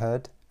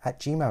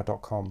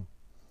theweeklynerdherd@gmail.com.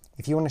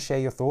 If you want to share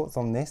your thoughts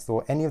on this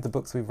or any of the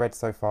books we've read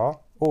so far,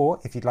 or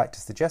if you'd like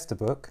to suggest a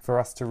book for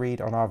us to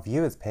read on our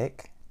viewers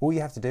pick, all you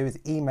have to do is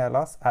email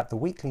us at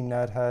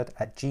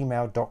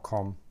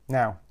theweeklynerdherd@gmail.com.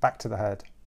 Now, back to the herd.